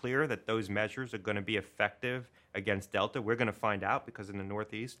not clear that those measures are going to be effective against Delta. We're going to find out, because in the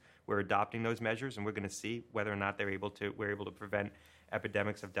Northeast, we're adopting those measures, and we're going to see whether or not we're able to prevent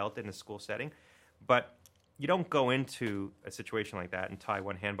epidemics of Delta in a school setting. But you don't go into a situation like that and tie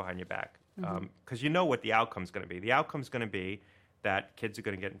one hand behind your back, because you know what the outcome's going to be. The outcome's going to be that kids are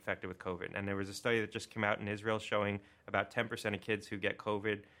going to get infected with COVID. And there was a study that just came out in Israel showing about 10% of kids who get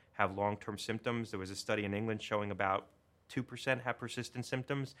COVID have long-term symptoms. There was a study in England showing about 2% have persistent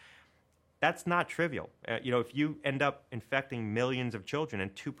symptoms. That's not trivial. If you end up infecting millions of children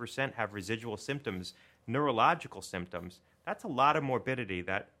and 2% have residual symptoms, neurological symptoms, that's a lot of morbidity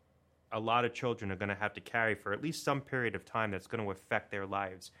that a lot of children are going to have to carry for at least some period of time that's going to affect their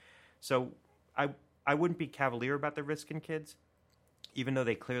lives. So I wouldn't be cavalier about the risk in kids. even though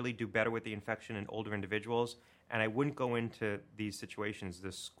they clearly do better with the infection in older individuals. And I wouldn't go into these situations,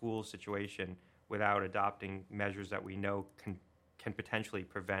 the school situation, without adopting measures that we know can potentially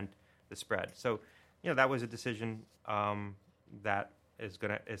prevent the spread. So, that was a decision that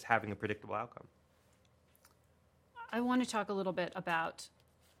is having a predictable outcome. I want to talk a little bit about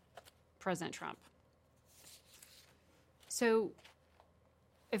President Trump. So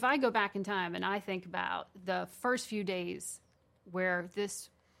if I go back in time and I think about the first few days where this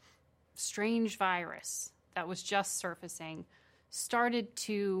strange virus that was just surfacing started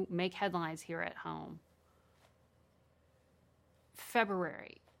to make headlines here at home,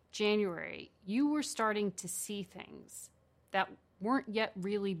 February, January, you were starting to see things that weren't yet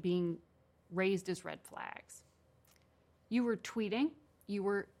really being raised as red flags. You were tweeting, you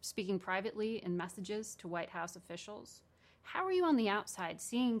were speaking privately in messages to White House officials. How are you on the outside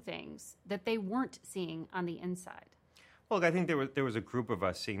seeing things that they weren't seeing on the inside? Well, I think there was a group of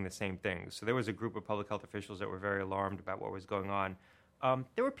us seeing the same things. So there was a group of public health officials that were very alarmed about what was going on.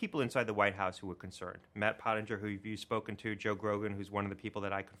 There were people inside the White House who were concerned. Matt Pottinger, who you've spoken to, Joe Grogan, who's one of the people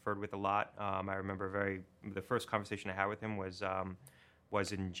that I conferred with a lot. I remember the first conversation I had with him was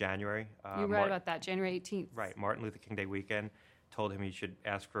in January. You read about that, January 18th. Right, Martin Luther King Day weekend. Told him he should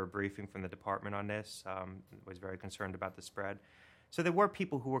ask for a briefing from the department on this. Was very concerned about the spread. So there were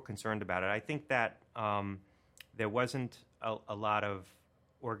people who were concerned about it. I think that there wasn't a lot of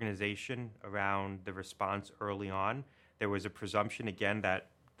organization around the response early on. There was a presumption, again,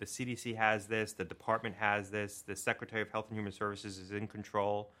 that the CDC has this, the department has this, the Secretary of Health and Human Services is in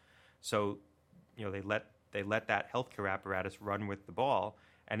control. So, they let that healthcare apparatus run with the ball.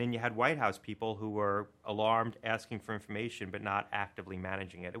 And then you had White House people who were alarmed, asking for information, but not actively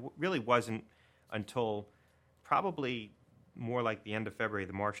managing it. It really wasn't until probably more like the end of February,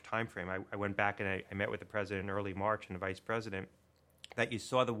 the March timeframe. I went back and I met with the president in early March and the vice president, that you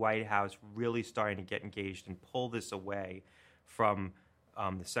saw the White House really starting to get engaged and pull this away from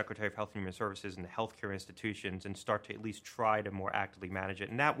the Secretary of Health and Human Services and the healthcare institutions and start to at least try to more actively manage it.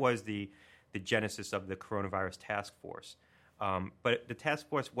 And that was the genesis of the coronavirus task force. But the task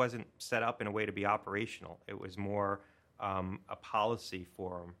force wasn't set up in a way to be operational. It was more a policy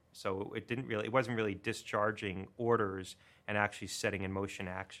forum. So it wasn't really discharging orders and actually setting in motion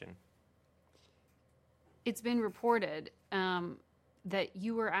action. It's been reported that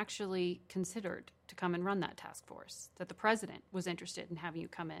you were actually considered to come and run that task force, that the president was interested in having you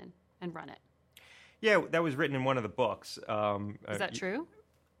come in and run it. Yeah, that was written in one of the books. Is that true?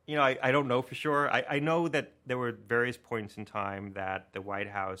 I don't know for sure. I know that there were various points in time that the White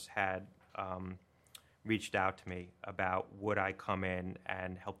House had reached out to me about would I come in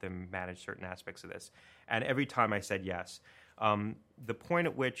and help them manage certain aspects of this. And every time I said yes. The point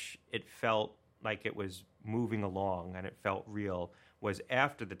at which it felt like it was moving along and it felt real was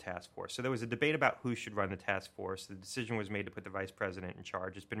after the task force. So there was a debate about who should run the task force. The decision was made to put the vice president in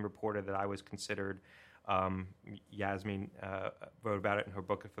charge. It's been reported that I was considered. Yasmin wrote about it in her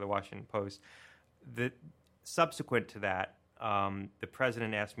book for the Washington Post. Subsequent to that, the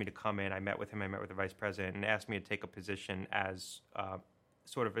president asked me to come in. I met with him. I met with the vice president and asked me to take a position as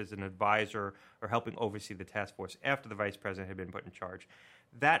sort of as an advisor or helping oversee the task force after the vice president had been put in charge.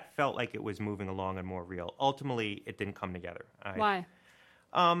 That felt like it was moving along and more real. Ultimately, it didn't come together. Why?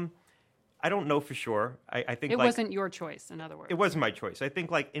 I don't know for sure. I think it wasn't your choice, in other words. It wasn't my choice. I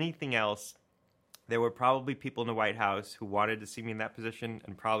think like anything else, there were probably people in the White House who wanted to see me in that position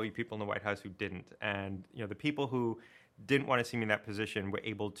and probably people in the White House who didn't. And, the people who didn't want to see me in that position were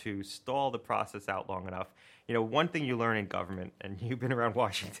able to stall the process out long enough. One thing you learn in government, and you've been around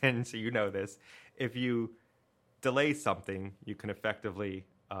Washington, so you know this, if you delay something, you can effectively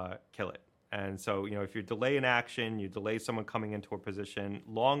kill it. And so, if you delay an action, you delay someone coming into a position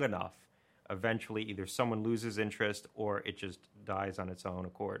long enough, eventually either someone loses interest or it just dies on its own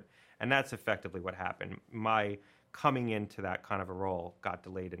accord. And that's effectively what happened. My coming into that kind of a role got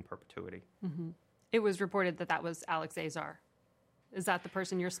delayed in perpetuity. Mm-hmm. It was reported that was Alex Azar. Is that the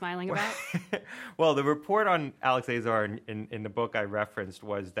person you're smiling about? Well, the report on Alex Azar in the book I referenced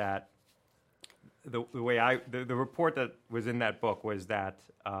was that the report that was in that book was that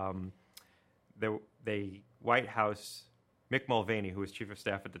the White House, Mick Mulvaney, who was chief of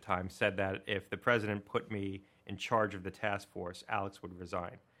staff at the time, said that if the president put me in charge of the task force, Alex would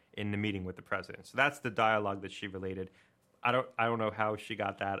resign in the meeting with the president. So that's the dialogue that she related. I don't know how she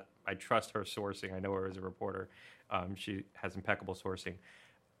got that. I trust her sourcing. I know her as a reporter. She has impeccable sourcing.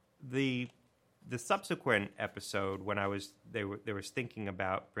 The subsequent episode when they was thinking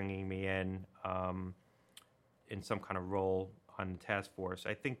about bringing me in some kind of role on the task force,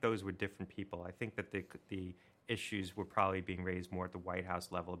 I think those were different people. I think that the issues were probably being raised more at the White House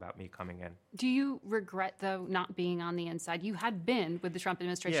level about me coming in. Do you regret, though, not being on the inside? You had been with the Trump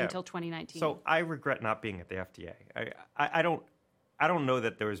administration until 2019. So I regret not being at the FDA. I don't know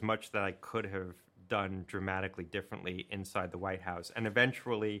that there was much that I could have done dramatically differently inside the White House. And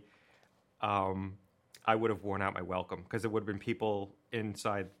eventually, I would have worn out my welcome because there would have been people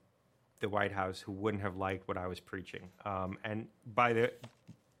inside the White House who wouldn't have liked what I was preaching. And by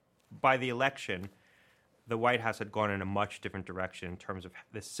the election, the White House had gone in a much different direction in terms of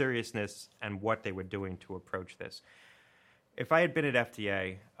the seriousness and what they were doing to approach this. If I had been at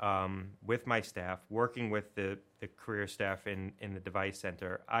FDA with my staff, working with the career staff in the device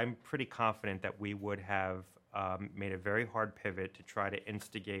center, I'm pretty confident that we would have made a very hard pivot to try to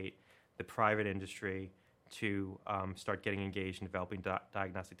instigate the private industry to start getting engaged in developing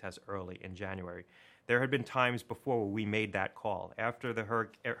diagnostic tests early in January. There had been times before where we made that call. After the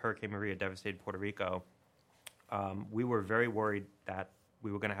Hurricane Maria devastated Puerto Rico, we were very worried that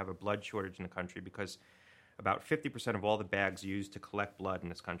we were going to have a blood shortage in the country because about 50% of all the bags used to collect blood in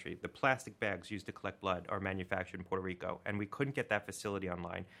this country, the plastic bags used to collect blood, are manufactured in Puerto Rico, and we couldn't get that facility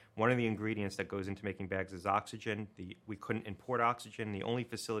online. One of the ingredients that goes into making bags is oxygen. We couldn't import oxygen. The only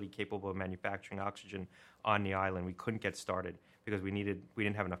facility capable of manufacturing oxygen on the island, we couldn't get started because we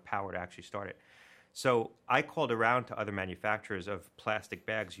didn't have enough power to actually start it. So I called around to other manufacturers of plastic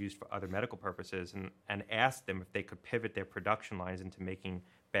bags used for other medical purposes and asked them if they could pivot their production lines into making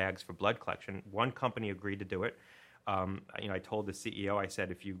bags for blood collection. One company agreed to do it. I told the CEO, I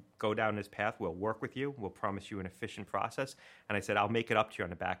said, if you go down this path, we'll work with you. We'll promise you an efficient process. And I said, I'll make it up to you on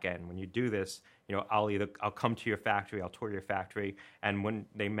the back end. When you do this, I'll come to your factory, I'll tour your factory. And when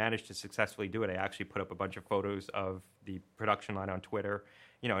they managed to successfully do it, I actually put up a bunch of photos of the production line on Twitter,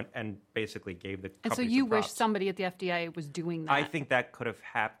 and basically gave the company And so you wish somebody at the FDA was doing that? I think that could have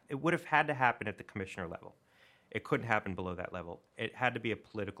happened. It would have had to happen at the commissioner level. It couldn't happen below that level. It had to be a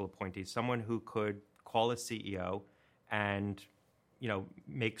political appointee, someone who could call a CEO and,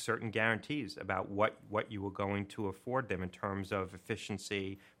 make certain guarantees about what you were going to afford them in terms of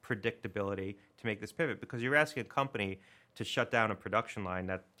efficiency, predictability to make this pivot. Because you're asking a company to shut down a production line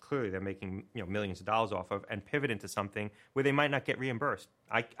that clearly they're making millions of dollars off of and pivot into something where they might not get reimbursed.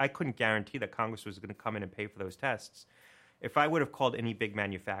 I couldn't guarantee that Congress was going to come in and pay for those tests. If I would have called any big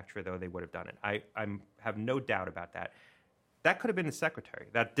manufacturer, though, they would have done it. I have no doubt about that. That could have been the secretary.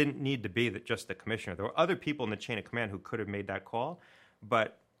 That didn't need to be just the commissioner. There were other people in the chain of command who could have made that call.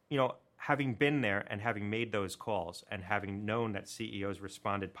 But, having been there and having made those calls and having known that CEOs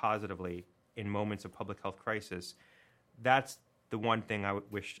responded positively in moments of public health crisis, that's the one thing I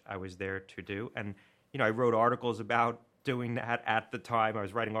wish I was there to do. And, I wrote articles about doing that at the time. I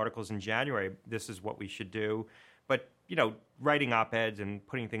was writing articles in January. This is what we should do. But, writing op-eds and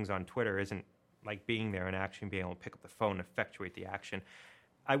putting things on Twitter isn't like being there and actually being able to pick up the phone and effectuate the action.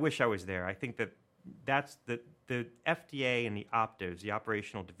 I wish I was there. I think that's the FDA and the OPTIVs, the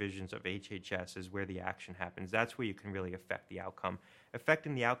operational divisions of HHS, is where the action happens. That's where you can really affect the outcome.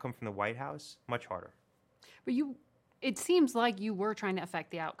 Affecting the outcome from the White House, much harder. But it seems like you were trying to affect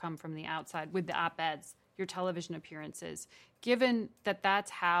the outcome from the outside with the op-eds, your television appearances. Given that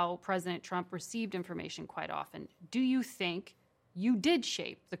that's how President Trump received information quite often, do you think you did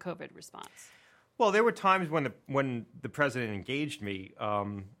shape the COVID response? Well, there were times when the president engaged me,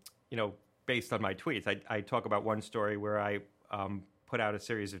 based on my tweets. I talk about one story where I put out a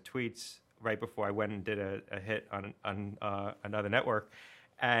series of tweets right before I went and did a hit on another network.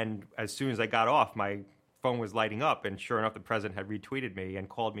 And as soon as I got off, my phone was lighting up, and sure enough, the president had retweeted me and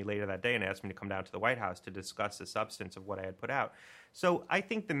called me later that day and asked me to come down to the White House to discuss the substance of what I had put out. So I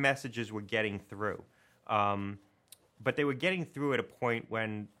think the messages were getting through. But they were getting through at a point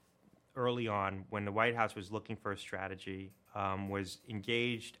when, early on, when the White House was looking for a strategy, was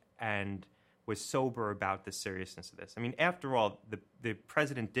engaged and was sober about the seriousness of this. I mean, after all, the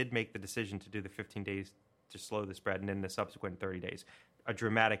president did make the decision to do the 15 days to slow the spread and then the subsequent 30 days, a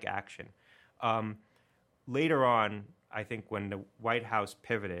dramatic action. Later on, I think when the White House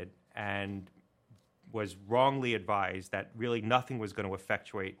pivoted and was wrongly advised that really nothing was going to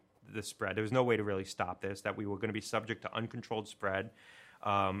effectuate the spread, there was no way to really stop this, that we were going to be subject to uncontrolled spread,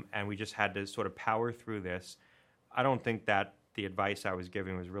 and we just had to sort of power through this. I don't think that the advice I was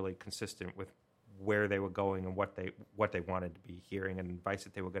giving was really consistent with where they were going and what they wanted to be hearing and advice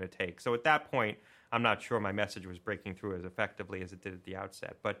that they were going to take. So at that point, I'm not sure my message was breaking through as effectively as it did at the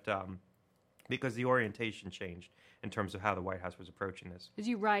outset. But because the orientation changed in terms of how the White House was approaching this. As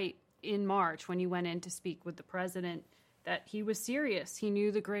you write in March, when you went in to speak with the president, that he was serious. He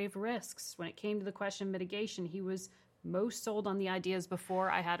knew the grave risks. When it came to the question of mitigation, he was most sold on the ideas before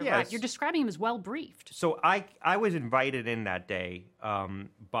I had Yes. arrived. You're describing him as well briefed. So I was invited in that day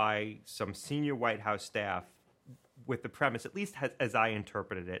by some senior White House staff with the premise, at least as I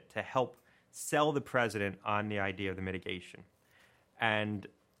interpreted it, to help sell the president on the idea of the mitigation. And,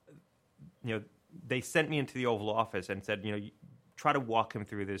 they sent me into the Oval Office and said, try to walk him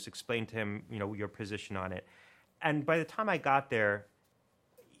through this, explain to him, your position on it. And by the time I got there,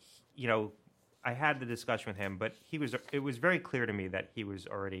 I had the discussion with him, but it was very clear to me that he was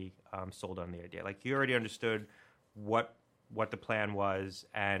already sold on the idea. Like, he already understood what the plan was,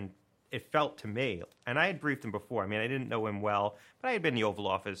 and it felt to me, and I had briefed him before. I mean, I didn't know him well, but I had been in the Oval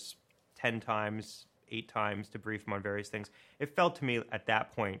Office 10 times, 8 times to brief him on various things. It felt to me at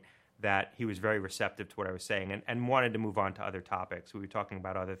that point that he was very receptive to what I was saying and wanted to move on to other topics. We were talking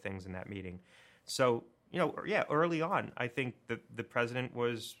about other things in that meeting. So, early on, I think that the president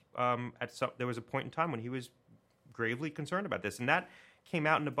was, there was a point in time when he was gravely concerned about this. And that came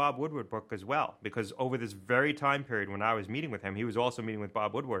out in the Bob Woodward book as well, because over this very time period when I was meeting with him, he was also meeting with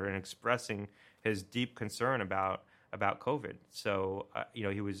Bob Woodward and expressing his deep concern about COVID. So,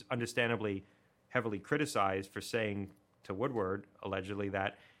 he was understandably heavily criticized for saying to Woodward, allegedly,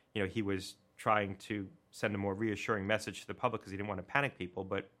 that, he was trying to send a more reassuring message to the public because he didn't want to panic people,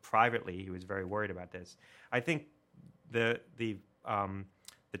 but privately he was very worried about this. I think the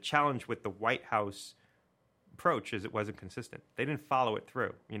challenge with the White House approach is it wasn't consistent. They didn't follow it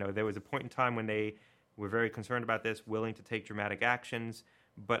through. There was a point in time when they were very concerned about this, willing to take dramatic actions,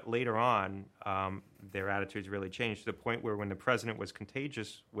 but later on, their attitudes really changed to the point where when the president was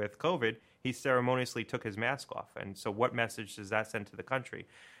contagious with COVID, he ceremoniously took his mask off. And so what message does that send to the country?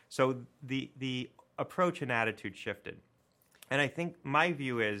 So the approach and attitude shifted. And I think my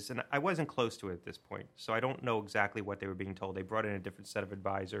view is, and I wasn't close to it at this point, so I don't know exactly what they were being told. They brought in a different set of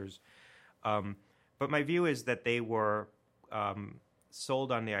advisors. But my view is that they were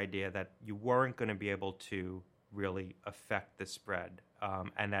sold on the idea that you weren't going to be able to really affect the spread,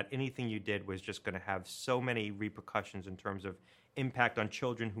 and that anything you did was just going to have so many repercussions in terms of impact on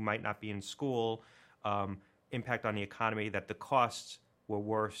children who might not be in school, impact on the economy, that the costs were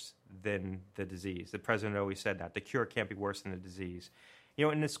worse than the disease. The president always said that. The cure can't be worse than the disease.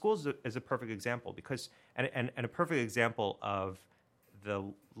 And the schools is a perfect example because, and a perfect example of the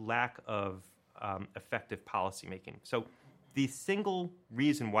lack of effective policymaking. So the single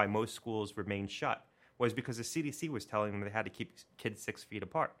reason why most schools remained shut was because the CDC was telling them they had to keep kids 6 feet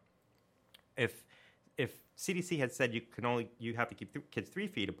apart. If CDC had said you have to keep kids 3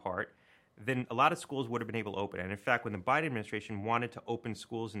 feet apart, then a lot of schools would have been able to open. And in fact, when the Biden administration wanted to open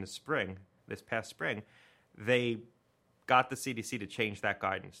schools in the spring, this past spring, they got the CDC to change that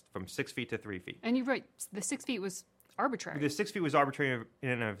guidance from 6 feet to 3 feet. And you're right, the 6 feet was arbitrary. The 6 feet was arbitrary in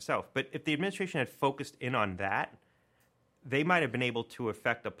and of itself. But if the administration had focused in on that, they might have been able to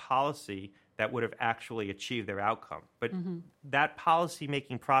affect a policy that would have actually achieved their outcome. But that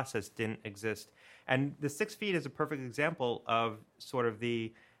policy-making process didn't exist. And the 6 feet is a perfect example of sort of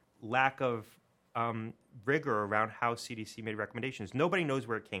the lack of rigor around how CDC made recommendations. Nobody knows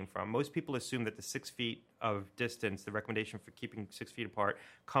where it came from. Most people assume that the 6 feet of distance, the recommendation for keeping 6 feet apart,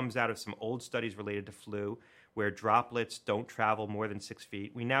 comes out of some old studies related to flu, where droplets don't travel more than 6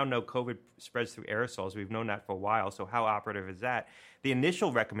 feet. We now know COVID spreads through aerosols. We've known that for a while, so how operative is that? The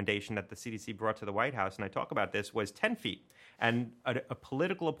initial recommendation that the CDC brought to the White House, and I talk about this, was 10 feet. And a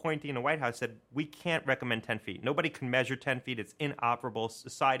political appointee in the White House said, we can't recommend 10 feet. Nobody can measure 10 feet. It's inoperable.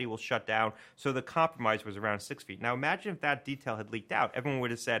 Society will shut down. So the compromise was around 6 feet. Now imagine if that detail had leaked out. Everyone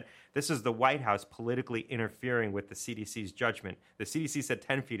would have said, this is the White House politically interfering with the CDC's judgment. The CDC said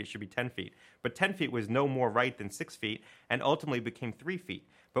 10 feet, it should be 10 feet. But 10 feet was no more right than 6 feet and ultimately became 3 feet.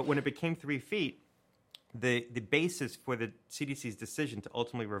 But when it became 3 feet, the basis for the CDC's decision to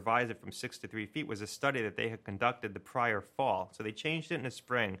ultimately revise it from 6 to 3 feet was a study that they had conducted the prior fall. So they changed it in the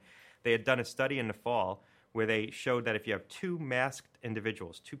spring. They had done a study in the fall where they showed that if you have two masked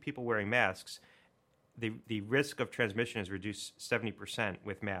individuals, two people wearing masks, the risk of transmission is reduced 70%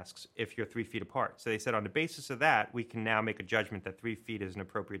 with masks if you're 3 feet apart. So they said on the basis of that, we can now make a judgment that 3 feet is an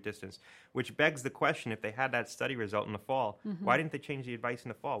appropriate distance, which begs the question, if they had that study result in the fall, why didn't they change the advice in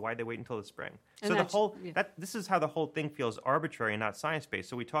the fall? Why did they wait until the spring? And so this is how the whole thing feels arbitrary and not science-based.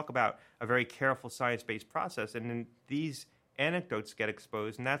 So we talk about a very careful science-based process, and then these anecdotes get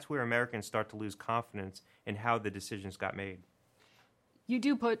exposed, and that's where Americans start to lose confidence in how the decisions got made. You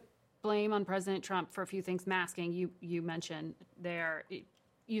do put blame on President Trump for a few things. Masking, you mentioned there.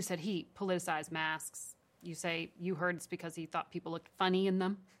 You said he politicized masks. You say you heard it's because he thought people looked funny in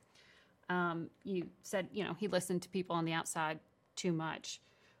them. You said, he listened to people on the outside too much.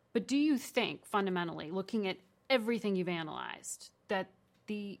 But do you think, fundamentally, looking at everything you've analyzed, that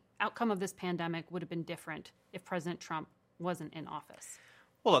the outcome of this pandemic would have been different if President Trump wasn't in office?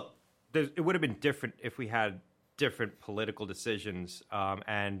 Well, look, it would have been different if we had different political decisions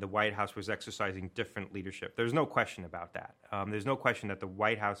and the White House was exercising different leadership. There's no question about that. There's no question that the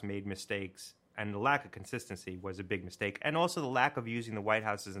White House made mistakes, and the lack of consistency was a big mistake, and also the lack of using the White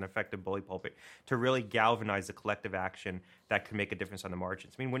House as an effective bully pulpit to really galvanize the collective action that can make a difference on the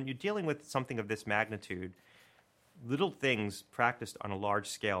margins. I mean, when you're dealing with something of this magnitude, little things practiced on a large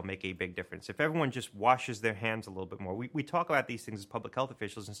scale make a big difference. If everyone just washes their hands a little bit more, we talk about these things as public health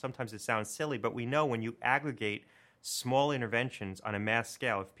officials, and sometimes it sounds silly, but we know when you aggregate small interventions on a mass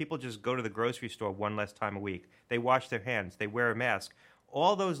scale, if people just go to the grocery store one less time a week, they wash their hands, they wear a mask,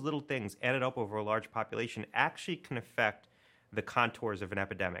 all those little things added up over a large population actually can affect the contours of an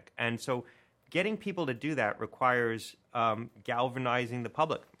epidemic. And so getting people to do that requires galvanizing the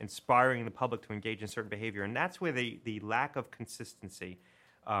public, inspiring the public to engage in certain behavior. And that's where the lack of consistency,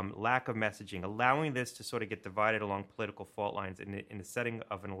 lack of messaging, allowing this to sort of get divided along political fault lines in the setting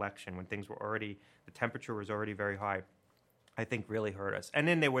of an election when things were already, the temperature was already very high, I think really hurt us. And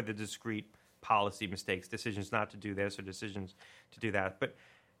then there were the discrete policy mistakes, decisions not to do this or decisions to do that. But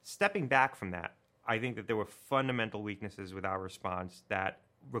stepping back from that, I think that there were fundamental weaknesses with our response that,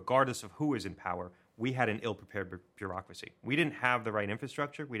 regardless of who was in power, we had an ill-prepared bureaucracy. We didn't have the right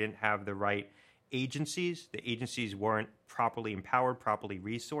infrastructure. We didn't have the right agencies. The agencies weren't properly empowered, properly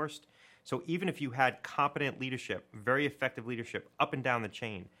resourced. So even if you had competent leadership, very effective leadership up and down the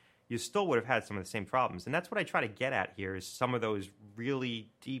chain, you still would have had some of the same problems. And that's what I try to get at here is some of those really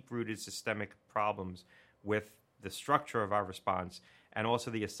deep-rooted systemic problems with the structure of our response and also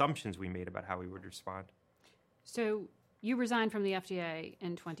the assumptions we made about how we would respond. So you resigned from the FDA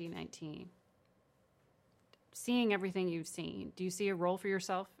in 2019. Seeing everything you've seen, do you see a role for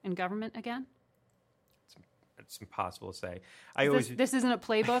yourself in government again? It's impossible to say. This isn't a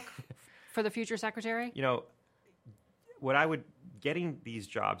playbook for the future secretary? You know, getting these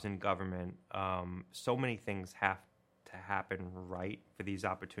jobs in government, so many things have to happen right for these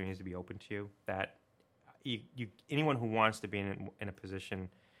opportunities to be open to you that anyone who wants to be in a position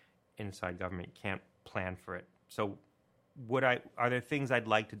inside government can't plan for it. So are there things I'd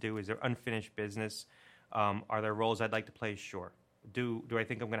like to do? Is there unfinished business? Are there roles I'd like to play? Sure. Do I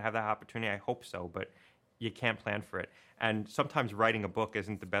think I'm going to have that opportunity? I hope so, but you can't plan for it. And sometimes writing a book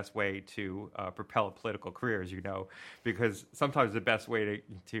isn't the best way to propel a political career, as you know, because sometimes the best way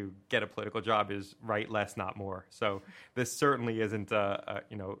to get a political job is write less, not more. So this certainly isn't a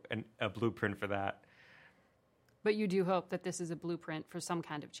blueprint for that. But you do hope that this is a blueprint for some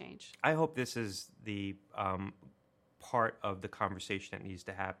kind of change. I hope this is the part of the conversation that needs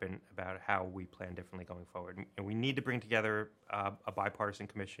to happen about how we plan differently going forward. And we need to bring together a bipartisan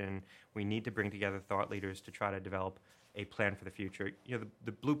commission. We need to bring together thought leaders to try to develop a plan for the future. You know,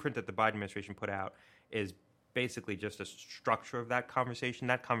 the blueprint that the Biden administration put out is basically just a structure of that conversation.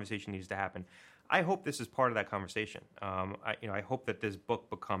 That conversation needs to happen. I hope this is part of that conversation. I hope that this book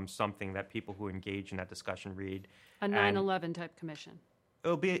becomes something that people who engage in that discussion read. A 9/11 type commission.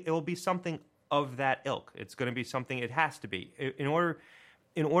 It will be something of that ilk. It's going to be something. It has to be in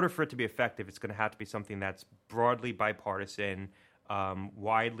order for it to be effective. It's going to have to be something that's broadly bipartisan,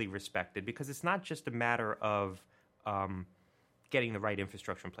 widely respected. Because it's not just a matter of getting the right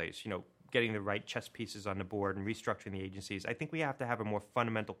infrastructure in place. You know, getting the right chess pieces on the board and restructuring the agencies. I think we have to have a more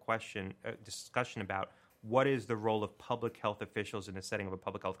fundamental discussion about what is the role of public health officials in the setting of a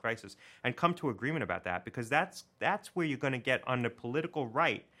public health crisis, and come to agreement about that, because that's where you're going to get, on the political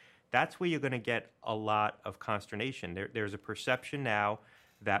right, that's where you're going to get a lot of consternation. There's a perception now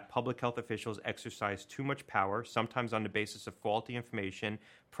that public health officials exercise too much power, sometimes on the basis of faulty information,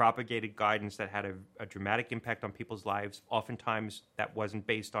 propagated guidance that had a dramatic impact on people's lives, oftentimes that wasn't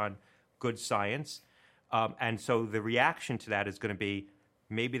based on good science. And so the reaction to that is going to be,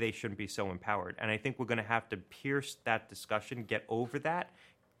 maybe they shouldn't be so empowered. And I think we're going to have to pierce that discussion, get over that,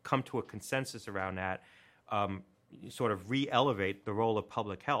 come to a consensus around that, sort of re-elevate the role of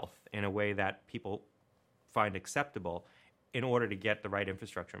public health in a way that people find acceptable in order to get the right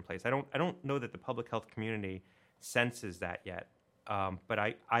infrastructure in place. I don't know that the public health community senses that yet, but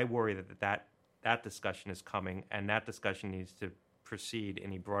I worry that discussion is coming, and that discussion needs to precede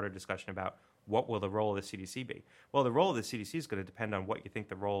any broader discussion about what will the role of the CDC be. Well, the role of the CDC is going to depend on what you think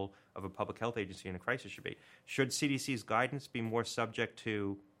the role of a public health agency in a crisis should be. Should CDC's guidance be more subject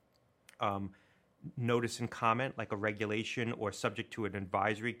to notice and comment, like a regulation, or subject to an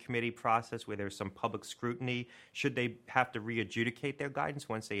advisory committee process where there's some public scrutiny? Should they have to re-adjudicate their guidance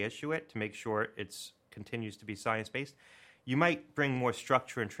once they issue it to make sure it continues to be science-based? You might bring more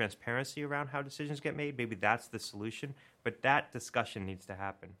structure and transparency around how decisions get made. Maybe that's the solution, but that discussion needs to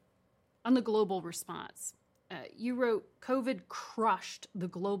happen. On the global response, you wrote, COVID crushed the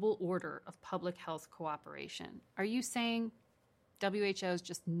global order of public health cooperation. Are you saying WHO is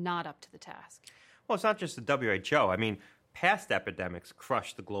just not up to the task? Well, it's not just the WHO. I mean, past epidemics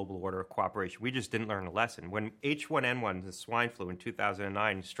crushed the global order of cooperation. We just didn't learn a lesson. When H1N1, the swine flu in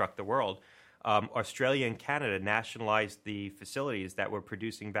 2009, struck the world, Australia and Canada nationalized the facilities that were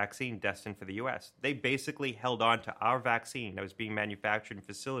producing vaccine destined for the U.S. They basically held on to our vaccine that was being manufactured in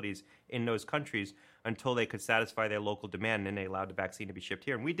facilities in those countries until they could satisfy their local demand, and then they allowed the vaccine to be shipped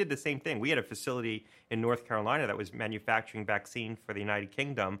here. And we did the same thing. We had a facility in North Carolina that was manufacturing vaccine for the United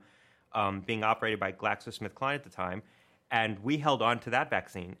Kingdom, being operated by GlaxoSmithKline at the time. And we held on to that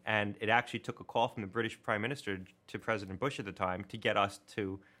vaccine. And it actually took a call from the British Prime Minister to President Bush at the time to get us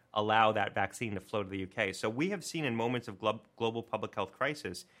to allow that vaccine to flow to the UK. So we have seen in moments of global public health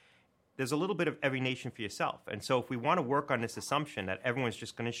crisis, there's a little bit of every nation for yourself. And so if we want to work on this assumption that everyone's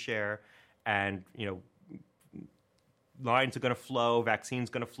just going to share and, lines are going to flow, vaccines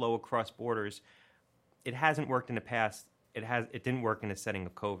going to flow across borders, it hasn't worked in the past. It didn't work in the setting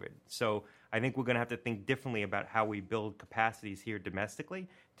of COVID. So I think we're going to have to think differently about how we build capacities here domestically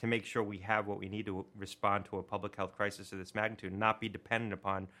to make sure we have what we need to respond to a public health crisis of this magnitude and not be dependent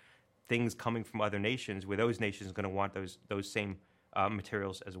upon things coming from other nations where those nations are going to want those same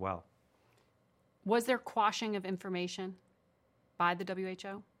materials as well. Was there quashing of information by the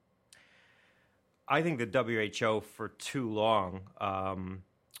WHO? I think the WHO for too long...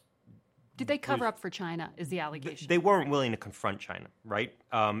 Did they cover up for China, is the allegation? They weren't willing to confront China, right?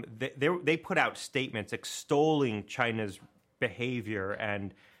 They put out statements extolling China's behavior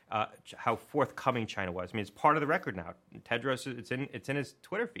and how forthcoming China was. I mean, it's part of the record now. Tedros, it's in his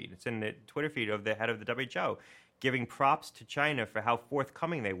Twitter feed. It's in the Twitter feed of the head of the WHO, giving props to China for how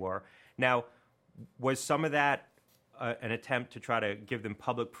forthcoming they were. Now, was some of that an attempt to try to give them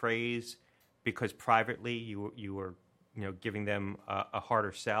public praise because privately you were giving them a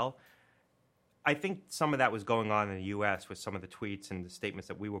harder sell? I think some of that was going on in the U.S. with some of the tweets and the statements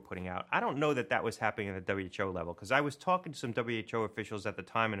that we were putting out. I don't know that that was happening at the WHO level because I was talking to some WHO officials at the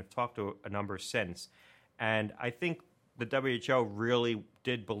time and have talked to a number since. And I think the WHO really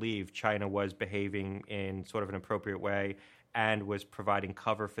did believe China was behaving in sort of an appropriate way and was providing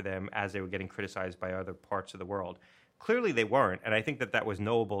cover for them as they were getting criticized by other parts of the world. Clearly they weren't, and I think that was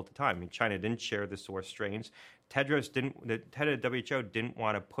knowable at the time. I mean, China didn't share the source strains. The head of the WHO didn't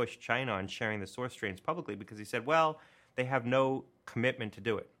want to push China on sharing the source strains publicly because he said, well, they have no commitment to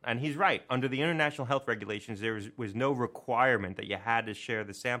do it. And he's right. Under the international health regulations, there was no requirement that you had to share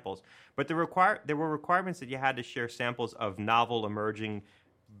the samples. But there were requirements that you had to share samples of novel emerging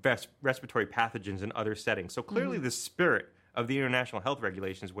respiratory pathogens in other settings. So clearly the spirit of the international health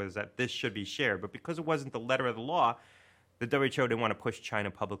regulations was that this should be shared. But because it wasn't the letter of the law, the WHO didn't want to push China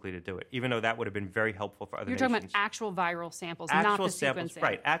publicly to do it, even though that would have been very helpful for other nations. You're talking about actual viral samples, not the sequencing.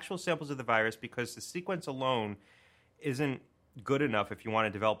 Right, actual samples of the virus, because the sequence alone isn't good enough if you want to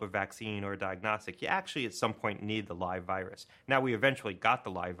develop a vaccine or a diagnostic. You actually, at some point, need the live virus. Now, we eventually got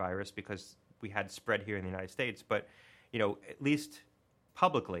the live virus because we had spread here in the United States, but, at least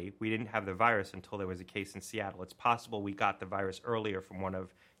publicly, we didn't have the virus until there was a case in Seattle. It's possible we got the virus earlier from one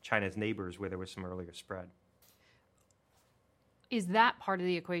of China's neighbors where there was some earlier spread. Is that part of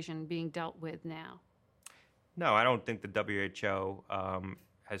the equation being dealt with now? No, I don't think the WHO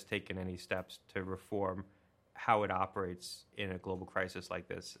has taken any steps to reform how it operates in a global crisis like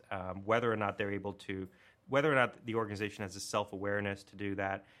this. Whether or not the organization has the self-awareness to do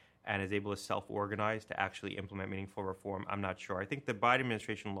that and is able to self-organize to actually implement meaningful reform, I'm not sure. I think the Biden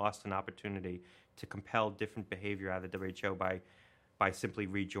administration lost an opportunity to compel different behavior out of the WHO by simply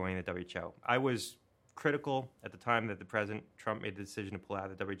rejoining the WHO. I was critical at the time that the President Trump made the decision to pull out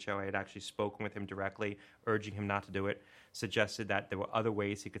of the WHO. I had actually spoken with him directly, urging him not to do it, suggested that there were other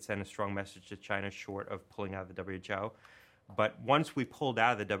ways he could send a strong message to China short of pulling out of the WHO. But once we pulled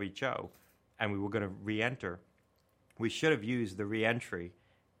out of the WHO and we were going to re-enter, we should have used the re-entry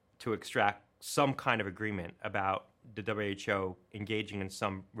to extract some kind of agreement about the WHO engaging in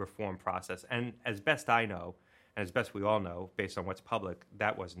some reform process. And as best I know, and as best we all know, based on what's public,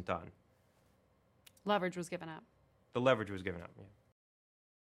 that wasn't done. Leverage was given up. The leverage was given up, yeah.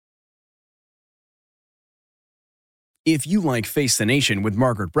 If you like Face the Nation with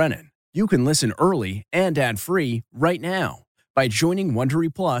Margaret Brennan, you can listen early and ad-free right now by joining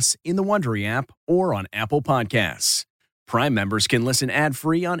Wondery Plus in the Wondery app or on Apple Podcasts. Prime members can listen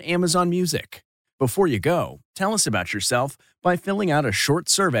ad-free on Amazon Music. Before you go, Tell us about yourself by filling out a short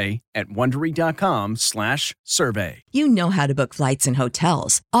survey at Wondery.com/survey. You know how to book flights and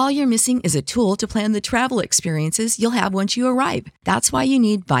hotels. All you're missing is a tool to plan the travel experiences you'll have once you arrive. That's why you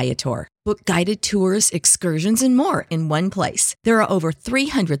need Viator. Book guided tours, excursions, and more in one place. There are over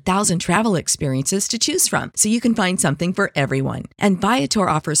 300,000 travel experiences to choose from, so you can find something for everyone. And Viator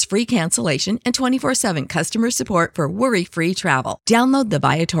offers free cancellation and 24/7 customer support for worry-free travel. Download the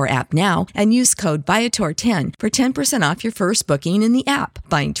Viator app now and use code Viator10 for 10% off your first booking in the app.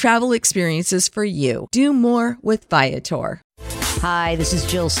 Find travel experiences for you. Do more with Viator. Hi, this is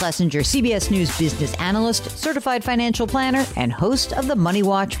Jill Schlesinger, CBS News business analyst, certified financial planner, and host of the Money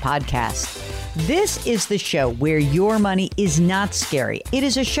Watch podcast. This is the show where your money is not scary. It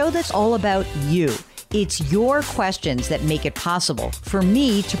is a show that's all about you. It's your questions that make it possible for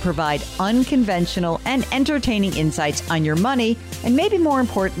me to provide unconventional and entertaining insights on your money, and maybe more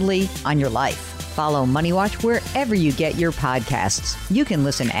importantly, on your life. Follow Money Watch wherever you get your podcasts. You can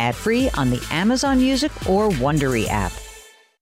listen ad-free on the Amazon Music or Wondery app.